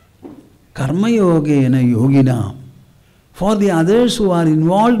 Karma Yogena Yoginam. For the others who are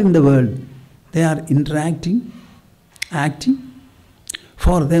involved in the world, they are interacting, acting.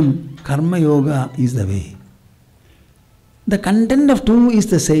 For them, Karma Yoga is the way. The content of two is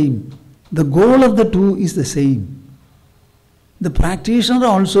the same. The goal of the two is the same. The practitioner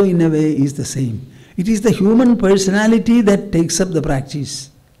also in a way is the same. It is the human personality that takes up the practice.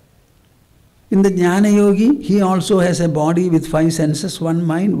 In the Jnana Yogi, he also has a body with 5 senses, 1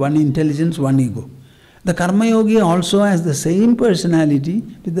 mind, 1 intelligence, 1 ego. The Karma Yogi also has the same personality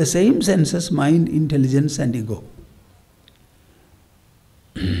with the same senses, mind, intelligence and ego.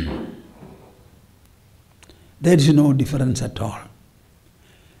 There is no difference at all.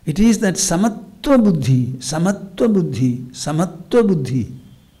 It is that Samatva Buddhi, Samatva Buddhi, Samatva Buddhi.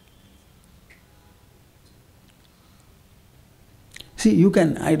 See, you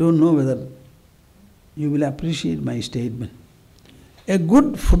can, I don't know whether you will appreciate my statement. A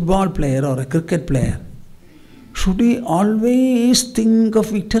good football player or a cricket player, should he always think of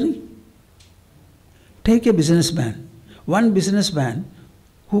victory? Take a businessman. One businessman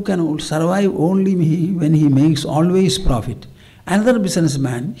who can survive only when he makes always profit. Another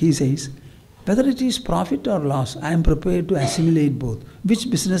businessman, he says, whether it is profit or loss, I am prepared to assimilate both. Which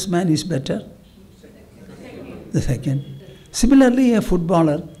businessman is better? The second. Similarly, a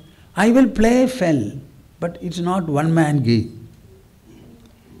footballer, I will play well, but it's not one-man game.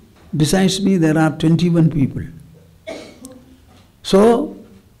 Besides me, there are 21 people. So,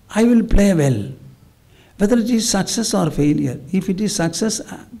 I will play well. Whether it is success or failure, if it is success,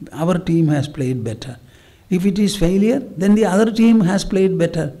 our team has played better. If it is failure, then the other team has played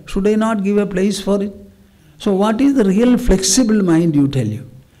better. Should I not give a place for it? So what is the real flexible mind, you tell you?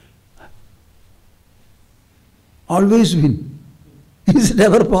 Always win. Is it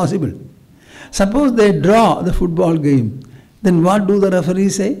ever possible? Suppose they draw the football game, then what do the referee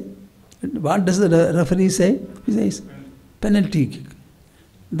say? What does the referee say? He says, penalty kick.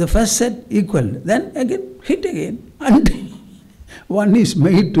 The first set equal, then again, hit again, until one is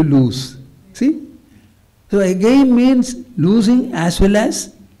made to lose. See? So a game means losing as well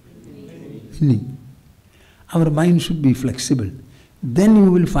as winning. Our mind should be flexible. Then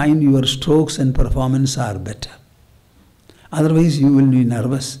you will find your strokes and performance are better. Otherwise you will be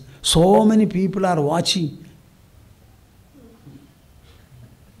nervous. So many people are watching.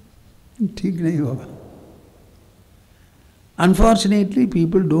 Unfortunately,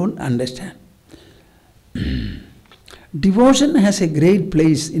 people don't understand. Devotion has a great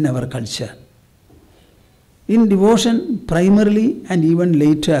place in our culture. In devotion, primarily and even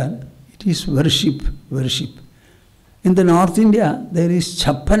later, it is worship, worship. In the North India, there is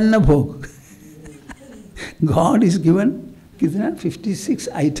Chappanna Bhog. God is given 56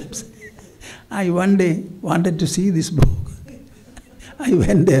 items. I one day wanted to see this book. I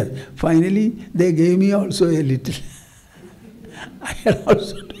went there. Finally, they gave me also a little. I had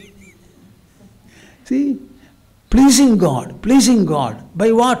also to. See, pleasing God.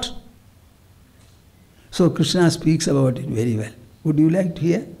 By what? So Krishna speaks about it very well. Would you like to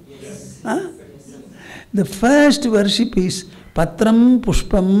hear? Yes. Huh? The first worship is Patram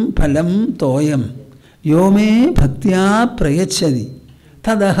Pushpam Phalam Toyam Yome Bhaktya Prayachadi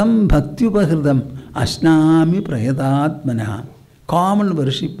Tadaham Bhaktyupahridam Ashnami Prayadatmanaha. Common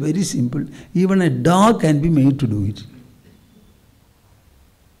worship, very simple. Even a dog can be made to do it.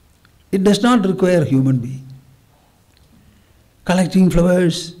 It does not require human being. Collecting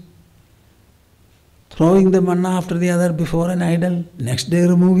flowers, throwing them one after the other before an idol, next day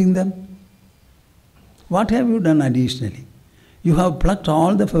removing them. What have you done additionally? You have plucked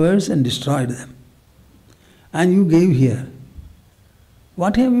all the flowers and destroyed them. And you gave here.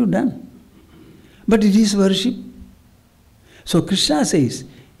 What have you done? But it is worship. So Krishna says,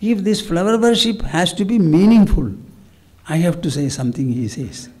 if this flower worship has to be meaningful, I have to say something, he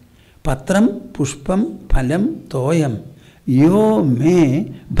says. Patram Pushpam Phalam Toyam Yo me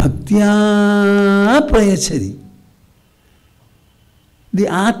bhaktya prayachadi. The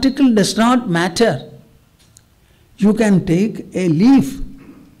article does not matter. You can take a leaf,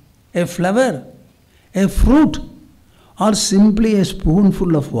 a flower, a fruit, or simply a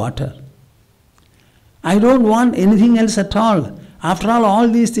spoonful of water. I don't want anything else at all. After all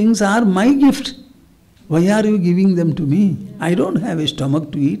these things are my gift. Why are you giving them to me? I don't have a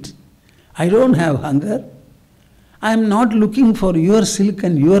stomach to eat. I don't have hunger. I am not looking for your silk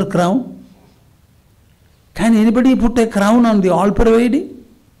and your crown. Can anybody put a crown on the all-pervading?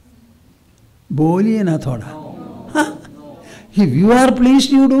 Boliye na thoda. Huh? If you are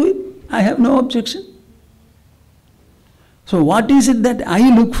pleased, you do it. I have no objection. So what is it that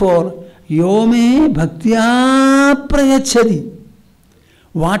I look for? Yome bhaktya prayachari.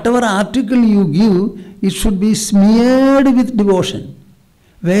 Whatever article you give, it should be smeared with devotion.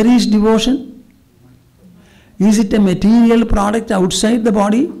 Where is devotion? Is it a material product outside the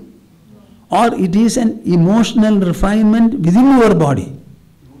body? Or it is an emotional refinement within your body?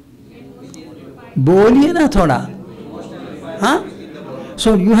 Boliye na thoda. Huh?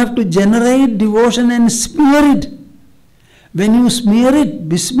 So you have to generate devotion and smear it. When you smear it,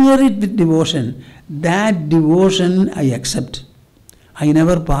 besmear it with devotion, that devotion I accept. I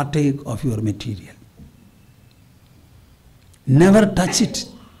never partake of your material. Never touch it.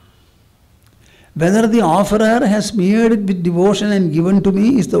 Whether the offerer has smeared it with devotion and given to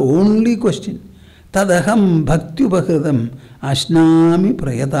me is the only question. Tadaham bhaktubhakritam ashnami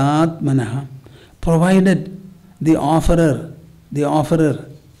prayatatmanaha. Provided the offerer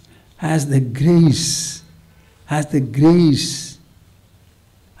has the grace,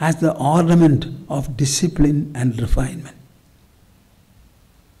 has the ornament of discipline and refinement.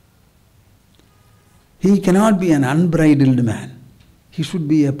 He cannot be an unbridled man. He should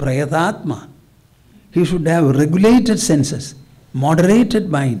be a prayatatma. He should have regulated senses, moderated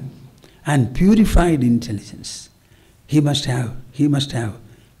mind, and purified intelligence. He must have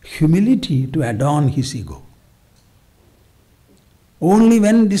humility to adorn his ego. Only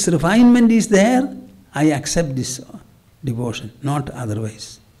when this refinement is there, I accept this devotion, not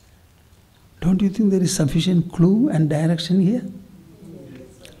otherwise. Don't you think there is sufficient clue and direction here?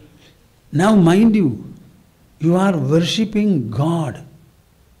 Now mind you, you are worshipping God.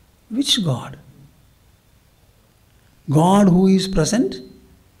 Which God? God who is present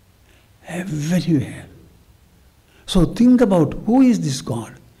everywhere. So think about who is this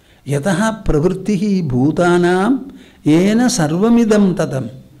God. Yataha pravrittihi bhutanam yena sarvamidam tadam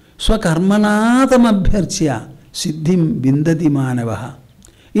swakarmanatam abhyarchya siddhim vindati manavaha.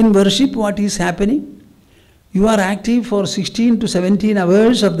 In worship, what is happening? You are active for 16 to 17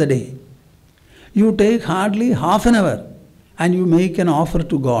 hours of the day. You take hardly half an hour and you make an offer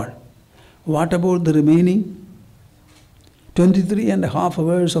to God. What about the remaining 23 and a half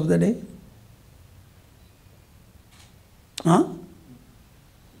hours of the day? Huh?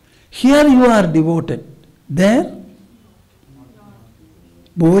 Here you are devoted. There?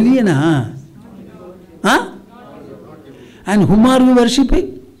 Boliye na. Huh? And whom are you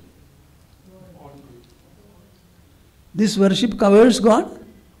worshipping? This worship covers God.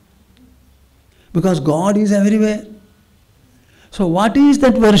 Because God is everywhere. So what is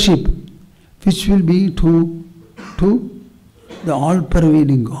that worship which will be to the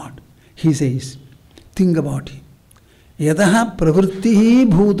all-pervading God? He says, think about it. Yataha pravrittihi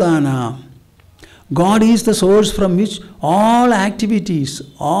bhutanam. God is the source from which all activities,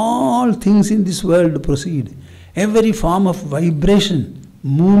 all things in this world proceed. Every form of vibration,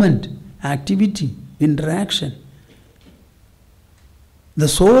 movement, activity, interaction. The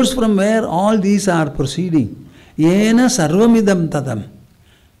source from where all these are proceeding. Yena sarvamidam tadam.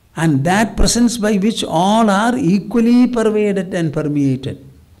 And that presence by which all are equally pervaded and permeated.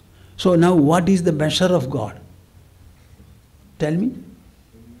 So now what is the measure of God? Tell me.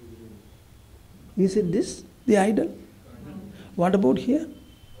 Is it this, the idol? What about here?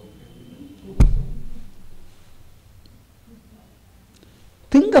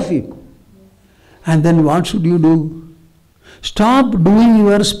 Think of it. And then what should you do? Stop doing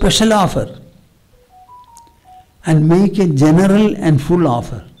your special offer and make a general and full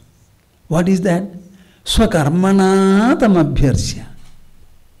offer. What is that? Swakarmanatam abhyarchya.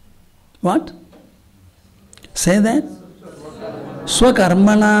 What? Say that.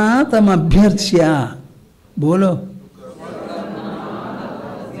 Swakarmanatam abhyarchya. Bolo.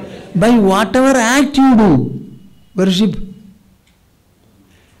 By whatever act you do, worship.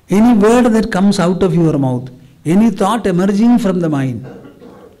 Any word that comes out of your mouth, any thought emerging from the mind,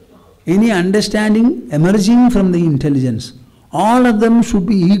 any understanding emerging from the intelligence, all of them should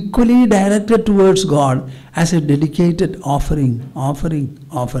be equally directed towards God as a dedicated offering.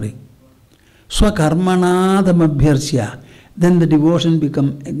 Swakarmanadam abhyarchya. then the devotion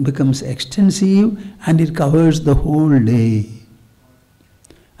becomes extensive and it covers the whole day.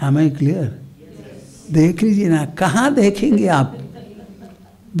 Am I clear? Yes. देख लीजिए ना, कहाँ देखेंगे आप?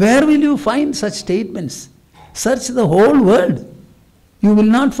 Where will you find such statements? Search the whole world. You will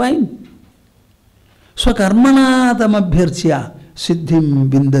not find. Swakarmana tamabhyarchya siddhim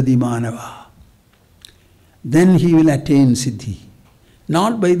vindadi manava. Then he will attain siddhi.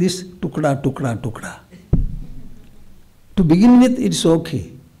 Not by this tukda, tukda, tukda. To begin with, it's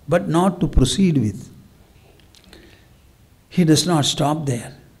okay, but not to proceed with. He does not stop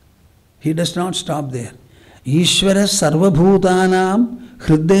there. He does not stop there. Ishvara sarvabhutanam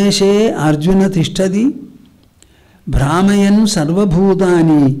hriddeshe Arjuna tishtadi Brahmayan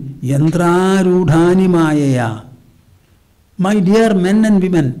sarvabhutani yantrarudhani mayaya. My dear men and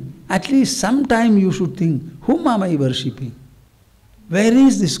women, at least sometime you should think, whom am I worshipping? Where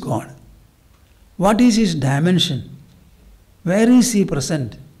is this God? What is his dimension? Where is he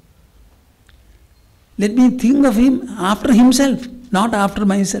present? Let me think of him after himself, not after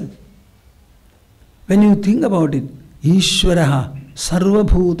myself. When you think about it, Ishvaraha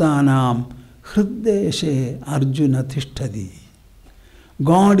sarvabhutanam hriddeshe Arjuna tishtadi.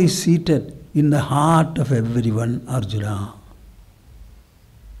 God is seated in the heart of everyone, Arjuna.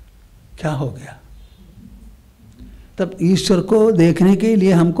 क्या हो गया? तब ईश्वर को देखने के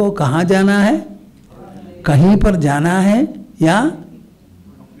लिए हमको कहाँ जाना है? कहीं पर जाना है या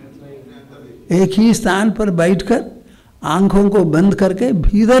एक ही स्थान पर बैठकर आंखों को बंद करके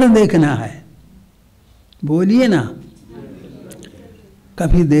भीतर देखना है? बोलिए ना,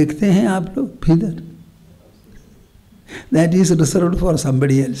 कभी देखते हैं आप लोग भीतर? That is reserved for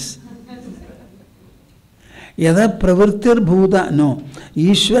somebody else. यदा प्रवृत्तिर्भूता नो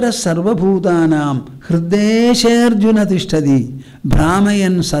ईश्वर सर्वभूतानां हृदयेशे अर्जुन तिष्ठति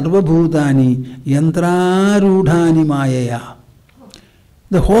भ्रामयन् सर्वभूतानि यंत्रारूढ़ानि मायया.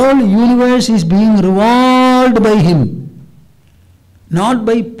 The whole universe is being revolved by him, not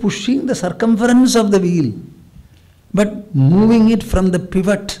by pushing the circumference of the wheel, but moving it from the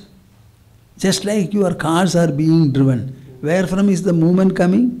pivot, just like your cars are being driven. Where from is the movement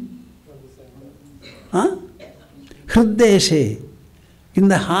coming? Huh? Hriddeshe. In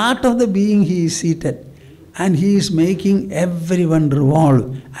the heart of the being he is seated, and he is making everyone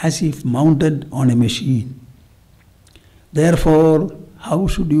revolve as if mounted on a machine. Therefore, how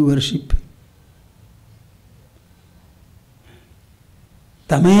should you worship?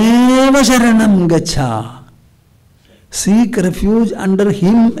 Tameva sharanam gacha. Seek refuge under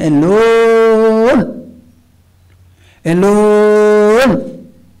him alone.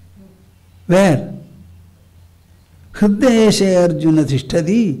 Alone. Where? Hriddeshe Arjuna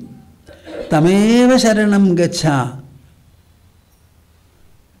tishtadi tameva sharanam gacha.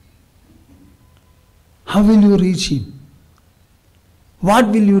 How will you reach him? What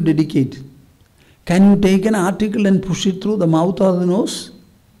will you dedicate? Can you take an article and push it through the mouth or the nose?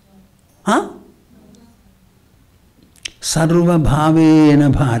 Huh? Sarva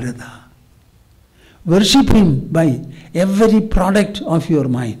bhavena bharata. Worship him by every product of your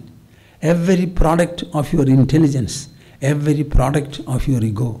mind, every product of your intelligence, every product of your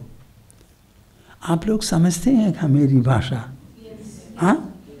ego. आप लोग समझते हैं क्या मेरी भाषा? हाँ?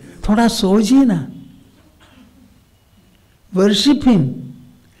 थोड़ा सोचिए ना. Worship him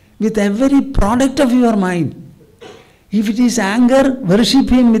with every product of your mind. If it is anger, worship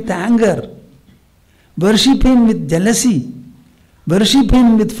him with anger. Worship him with jealousy. Worship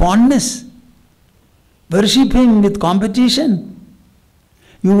him with fondness. Worship him with competition.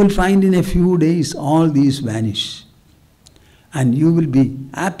 You will find in a few days all these vanish. And you will be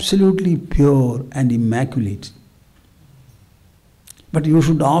absolutely pure and immaculate. But you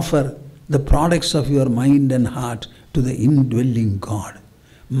should offer the products of your mind and heart to the indwelling God.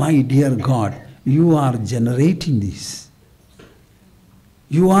 My dear God, you are generating this.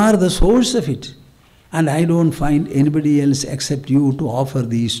 You are the source of it. And I don't find anybody else except you to offer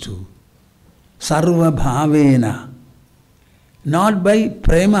these two. Sarva bhavena. Not by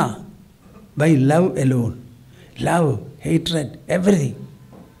prema, by love alone. Love, hatred, everything.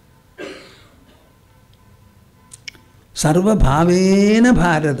 Sarva bhavena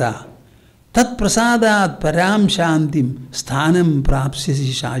bharata. Tat prasadat param shantim sthanam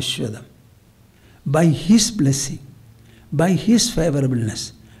prapsyasi shashwadam. By his blessing, by his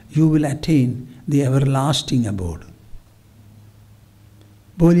favorableness, you will attain the everlasting abode.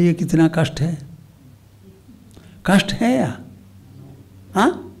 बोलिए कितना कष्ट है? कष्ट है या?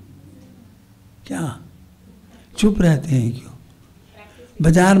 हाँ? क्या? चुप रहते हैं क्यों?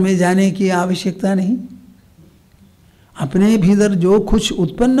 बाजार में जाने की आवश्यकता नहीं. अपने भीतर जो कुछ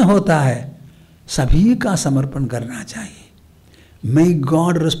उत्पन्न होता है, सभी का समर्पण करना चाहिए. Make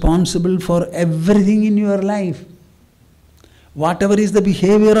God responsible for everything in your life. Whatever is the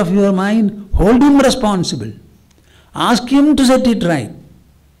behavior of your mind, hold him responsible. Ask him to set it right.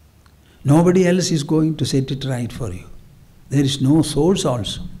 Nobody else is going to set it right for you. There is no source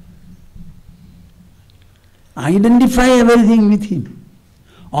also. Identify everything with him.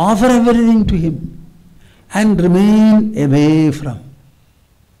 Offer everything to him. And remain away from.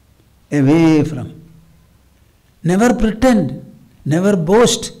 Away from. Never pretend. Never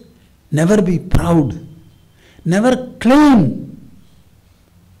boast. Never be proud. Never claim.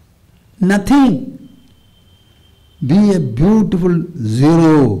 Nothing. Be a beautiful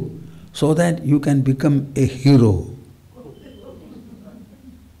zero so that you can become a hero.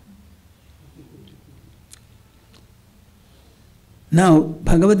 Now,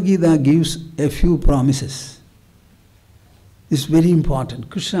 Bhagavad Gita gives a few promises. It's very important.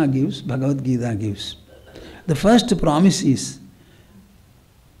 Krishna gives, Bhagavad Gita gives. The first promise is,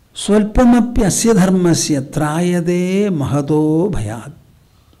 Swalpamapya asya dharmasya trayade mahato bhayat.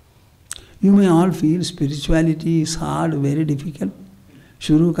 You may all feel spirituality is hard, very difficult.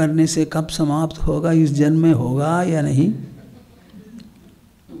 शुरू करने से कब समाप्त होगा, इस जन्म में होगा या नहीं?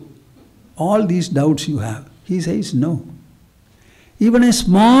 All these doubts you have. He says no. Even a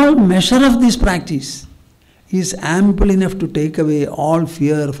small measure of this practice is ample enough to take away all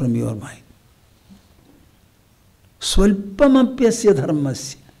fear from your mind. Swalpamapyasya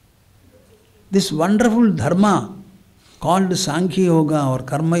dharmasya. This wonderful dharma called Saankhya Yoga or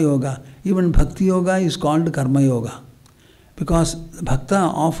Karma Yoga, even Bhakti Yoga is called Karma Yoga. Because the Bhakta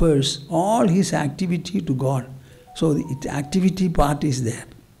offers all his activity to God. So the activity part is there.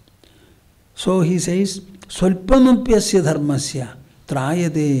 So he says, Swalpamapyasya dharmasya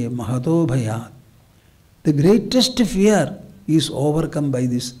trayade mahato bhayat. The greatest fear is overcome by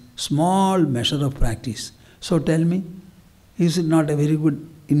this small measure of practice. So tell me, is it not a very good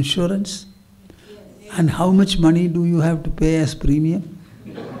insurance? And how much money do you have to pay as premium?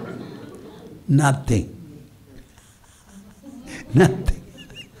 Nothing. Nothing.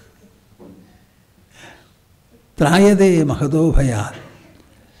 Trayade mahato bhayat.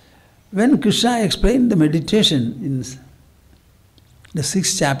 When Krishna explained the meditation in the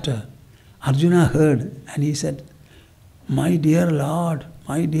 6th chapter, Arjuna heard and he said, my dear Lord,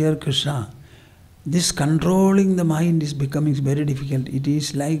 my dear Krishna, this controlling the mind is becoming very difficult. It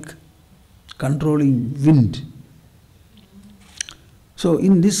is like controlling wind. So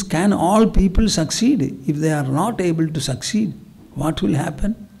in this, can all people succeed? If they are not able to succeed, what will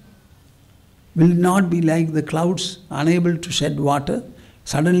happen? Will it not be like the clouds unable to shed water?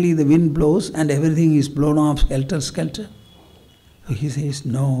 Suddenly the wind blows and everything is blown off helter-skelter. So he says,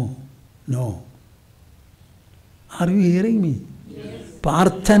 no, no. Are you hearing me? Yes.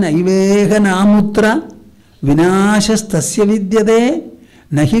 Partha naivega namutra vinashas tasya vidyade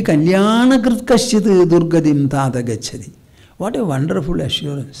nahi kalyana krit kasyat durgadim tata gacchati. What a wonderful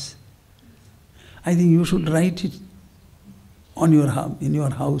assurance. I think you should write it on in your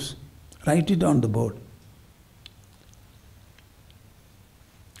house. Write it on the board.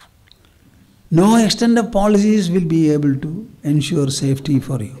 No extent of policies will be able to ensure safety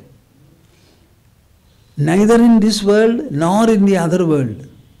for you. Neither in this world nor in the other world.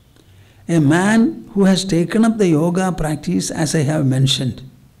 A man who has taken up the yoga practice, as I have mentioned,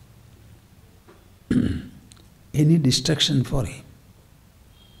 any destruction for him.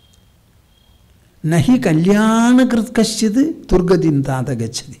 Nahi kalyana krit kasyat turgadim tata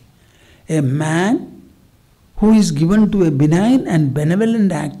gacchati. A man who is given to a benign and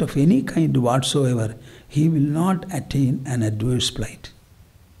benevolent act of any kind whatsoever, he will not attain an adverse plight.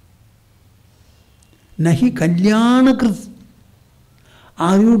 Nahi kalyana krit.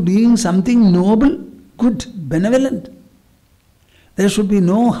 Are you doing something noble, good, benevolent? There should be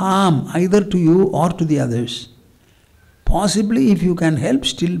no harm either to you or to the others. Possibly if you can help,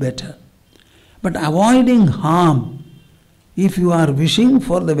 still better. But avoiding harm, if you are wishing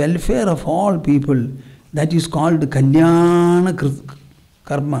for the welfare of all people, that is called kalyana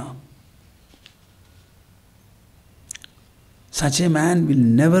karma. Such a man will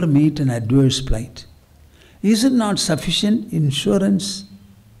never meet an adverse plight. Is it not sufficient insurance,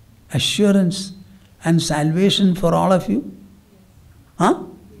 assurance and salvation for all of you? Huh?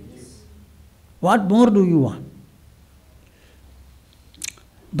 Yes. What more do you want?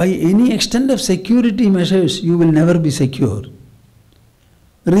 By any extent of security measures, you will never be secure.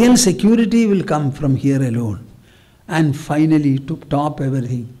 Real security will come from here alone. And finally, to top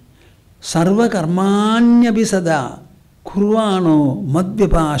everything, sarva karmanya sada kurvano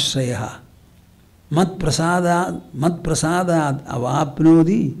madvyapashraya mat prasadat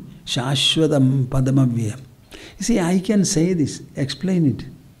avapnodi shashvatam padamavyam. You see, I can say this, explain it.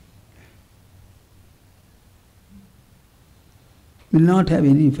 Will not have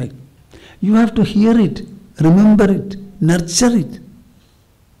any effect. You have to hear it, remember it, nurture it.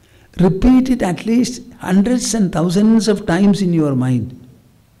 Repeat it at least hundreds and thousands of times in your mind.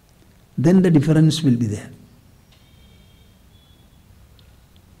 Then the difference will be there.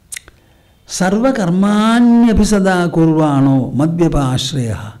 Sarva karmanyabhisada kurvano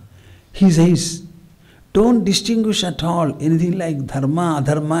madhyapashreya. He says, don't distinguish at all anything like dharma,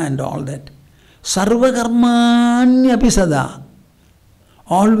 adharma and all that. Sarva karmanyabhisada.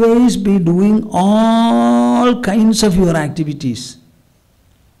 Always be doing all kinds of your activities.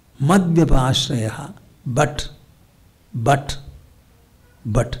 Madhyapashreya. But.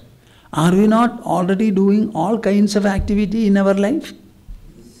 Are we not already doing all kinds of activity in our life?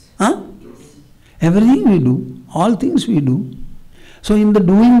 Huh? Everything we do, all things we do. So in the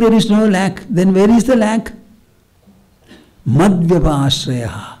doing there is no lack. Then where is the lack?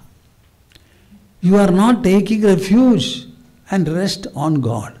 Madhyapashreya. You are not taking refuge and rest on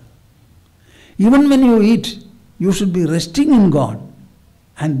God. Even when you eat, you should be resting in God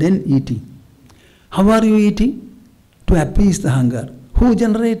and then eating. How are you eating? To appease the hunger. Who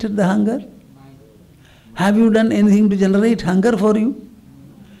generated the hunger? Have you done anything to generate hunger for you?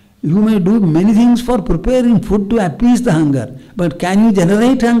 You may do many things for preparing food to appease the hunger, but can you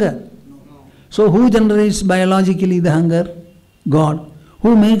generate hunger? So who generates biologically the hunger? God.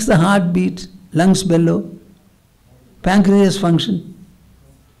 Who makes the heart beat, lungs bellow, pancreas function,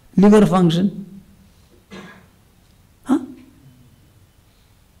 liver function? Huh?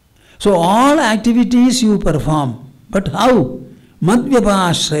 So all activities you perform, but how?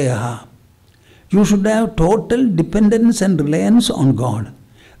 Madhyapashreya. You should have total dependence and reliance on God.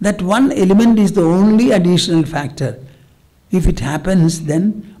 That one element is the only additional factor. If it happens,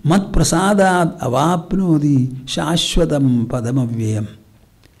 then mat prasadad avapnodi shashvatam padamavyayam.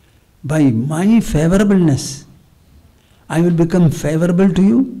 By my favorableness, I will become favorable to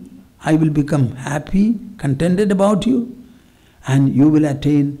you. I will become happy, contented about you, and you will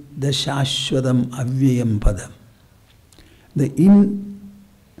attain the shashvatam avyayam padam. The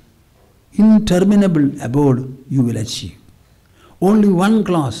interminable abode you will achieve. Only one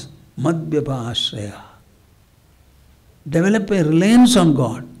clause, madhyapashreya. Develop a reliance on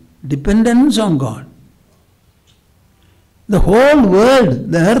God, dependence on God. The whole world,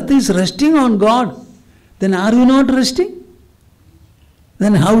 the earth is resting on God. Then are you not resting?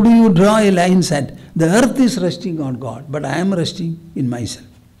 Then how do you draw a line set? The earth is resting on God, but I am resting in myself.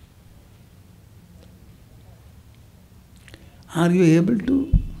 Are you able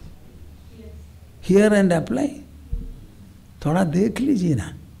to hear and apply? थोड़ा देख लीजिए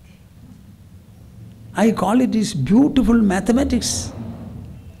ना. I call it is beautiful mathematics.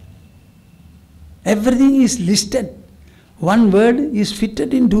 Everything is listed. One word is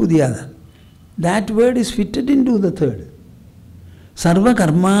fitted into the other. That word is fitted into the third. Sarva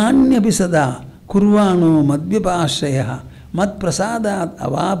karmanyabhisada kurvano madhyapashreya mat prasadat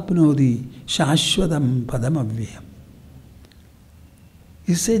avapnodi shashvatam padamavyayam.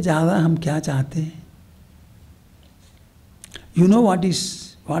 इससे ज़्यादा हम क्या चाहते हैं? You know what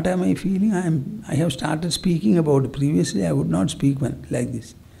am I feeling? I have started speaking about it. Previously I would not speak like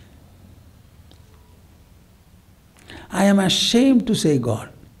this. I am ashamed to say God.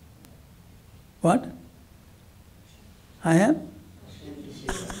 What? I am?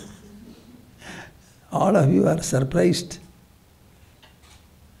 All of you are surprised.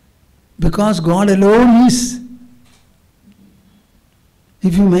 Because God alone is.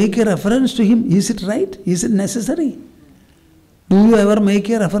 If you make a reference to Him, is it right? Is it necessary? Do you ever make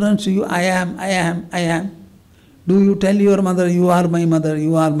a reference to you? I am, I am, I am. Do you tell your mother, you are my mother,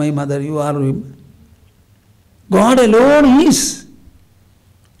 you are my mother, you are... God alone is.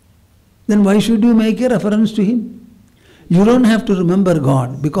 Then why should you make a reference to Him? You don't have to remember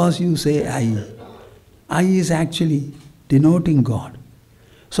God because you say I. I is actually denoting God.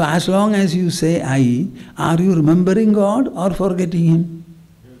 So as long as you say I, are you remembering God or forgetting Him?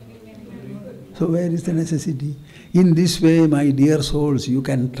 So where is the necessity? In this way, my dear souls, you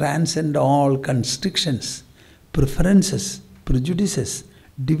can transcend all constrictions, preferences, prejudices,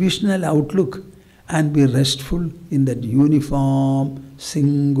 divisional outlook, and be restful in that uniform,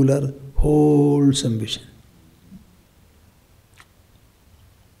 singular, wholesome vision.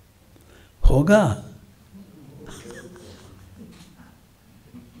 होगा?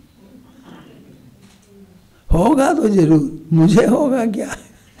 होगा तो जरूर, मुझे होगा क्या?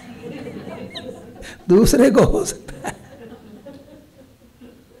 दूसरे को हो सकता है.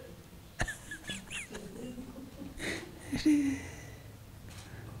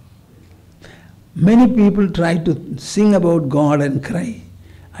 Many people try to sing about God and cry.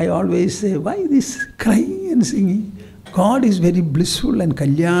 I always say, why this crying and singing? God is very blissful and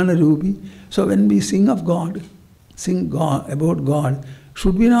Kalyana Rupi. So when we sing of God, about God,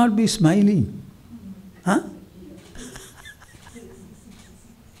 should we not be smiling? Huh?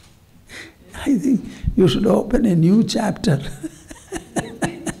 I think you should open a new chapter.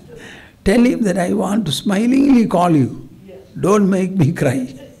 Tell him that I want to smilingly call you. Don't make me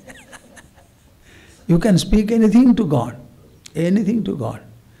cry. You can speak anything to God. Anything to God.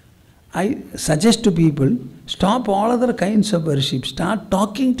 I suggest to people, stop all other kinds of worship. Start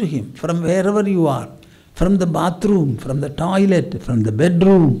talking to Him from wherever you are. From the bathroom, from the toilet, from the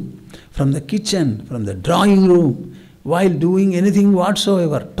bedroom, from the kitchen, from the drawing room. While doing anything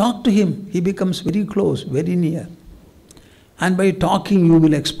whatsoever, talk to Him. He becomes very close, very near. And by talking you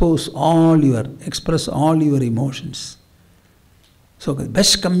will express all your emotions. So the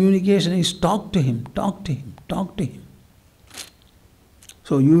best communication is talk to Him, talk to Him, talk to Him.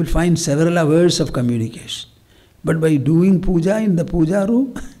 So you will find several hours of communication. But by doing puja in the puja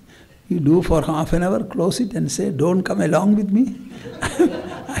room, you do for half an hour, close it and say, don't come along with me.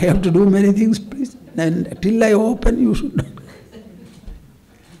 I have to do many things, please. And till I open, you should not.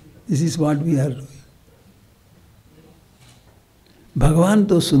 This is what we are doing. Bhagavan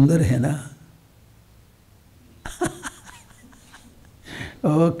to sundar hai na.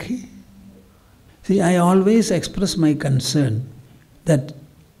 Okay. See, I always express my concern that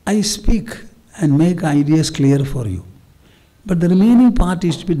I speak and make ideas clear for you. But the remaining part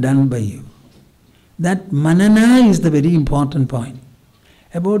is to be done by you. That manana is the very important point.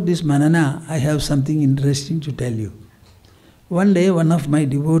 About this manana, I have something interesting to tell you. One day, one of my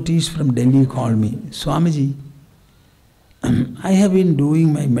devotees from Delhi called me, Swamiji, I have been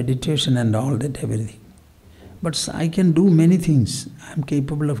doing my meditation and all that, everything. But I can do many things I am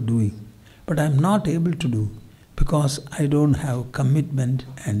capable of doing. But I am not able to do because I don't have commitment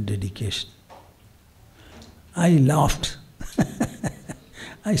and dedication. I laughed.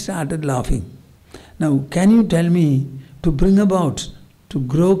 I started laughing. Now, can you tell me to bring about, to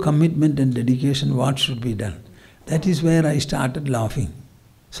grow commitment and dedication, what should be done? That is where I started laughing.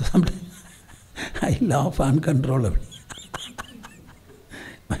 So sometimes I laugh uncontrollably.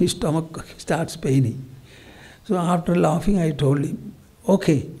 My stomach starts paining. So after laughing, I told him,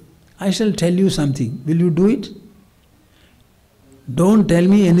 okay, I shall tell you something. Will you do it? Don't tell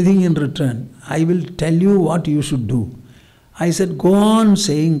me anything in return. I will tell you what you should do. I said, go on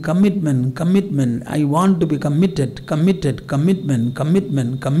saying commitment, commitment. I want to be committed, committed, commitment,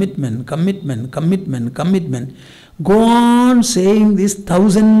 commitment, commitment, commitment, commitment, commitment. Go on saying this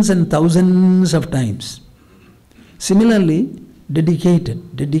thousands and thousands of times. Similarly,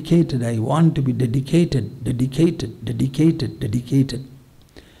 dedicated, dedicated. I want to be dedicated, dedicated, dedicated, dedicated.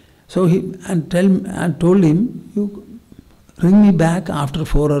 So I told him, you ring me back after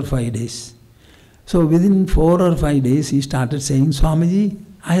 4 or 5 days. So within 4 or 5 days, he started saying, Swamiji,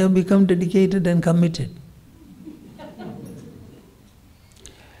 I have become dedicated and committed.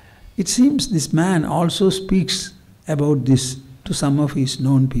 It seems this man also speaks about this to some of his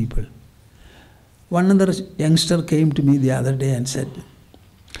known people. One other youngster came to me the other day and said,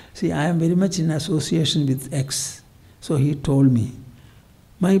 see, I am very much in association with X. So he told me,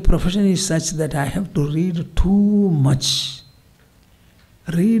 my profession is such that I have to read too much.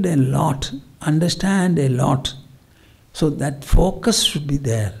 Read a lot, understand a lot. So that focus should be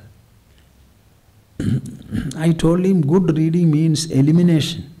there. I told him good reading means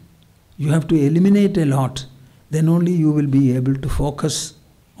elimination. You have to eliminate a lot. Then only you will be able to focus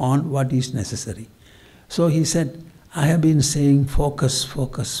on what is necessary. So he said, I have been saying focus,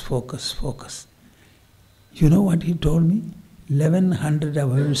 focus, focus, focus. You know what he told me? 1100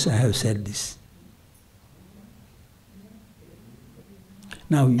 hours I have said this.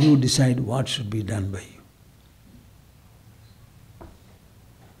 Now you decide what should be done by you.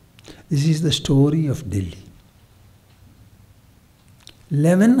 This is the story of Delhi.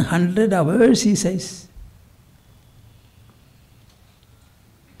 1100 hours, he says.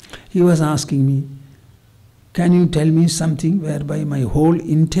 He was asking me, can you tell me something whereby my whole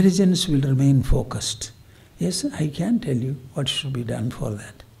intelligence will remain focused? Yes, I can tell you what should be done for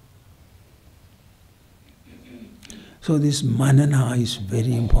that. So this manana is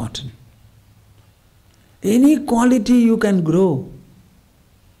very important. Any quality you can grow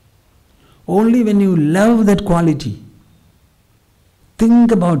only when you love that quality.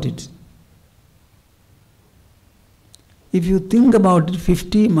 Think about it. If you think about it,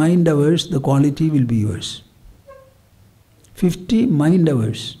 50 mind hours, the quality will be yours. 50 mind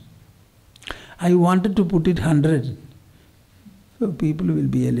hours. I wanted to put it 100. So people will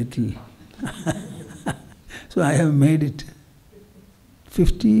be a little So I have made it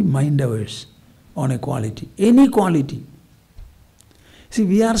 50 mind hours on a quality, any quality. See,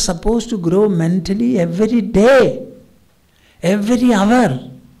 we are supposed to grow mentally every day, every hour.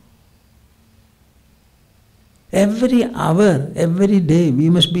 Every hour, every day, we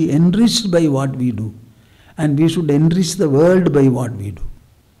must be enriched by what we do. And we should enrich the world by what we do.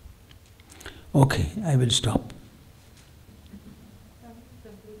 Okay, I will stop.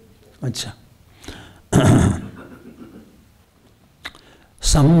 Acha.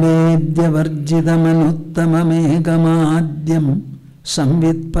 Samvedya varjidamanuttamamegamadhyam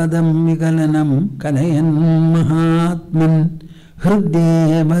samvitpadam vigalanam kalayan mahatman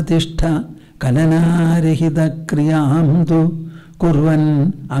hrideva tishtha kalanarihita kriyam tu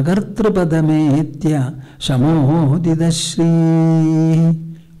kurvan agartrapadamethya samodidashri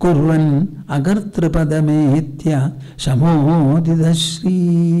kurvan agartrapadamethya samodidashri.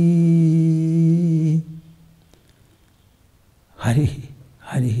 Hari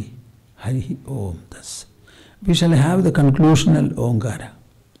Hari Hari Om Das. We shall have the conclusional Omkara.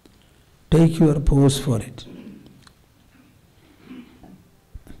 Take your pose for it.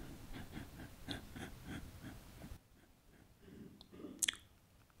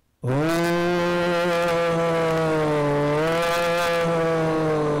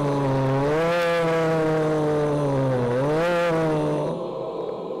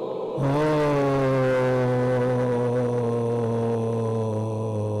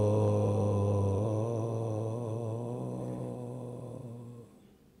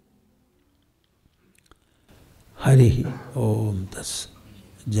 Hari Om Das.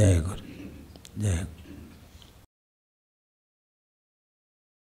 Jai Guru. Jai Guru.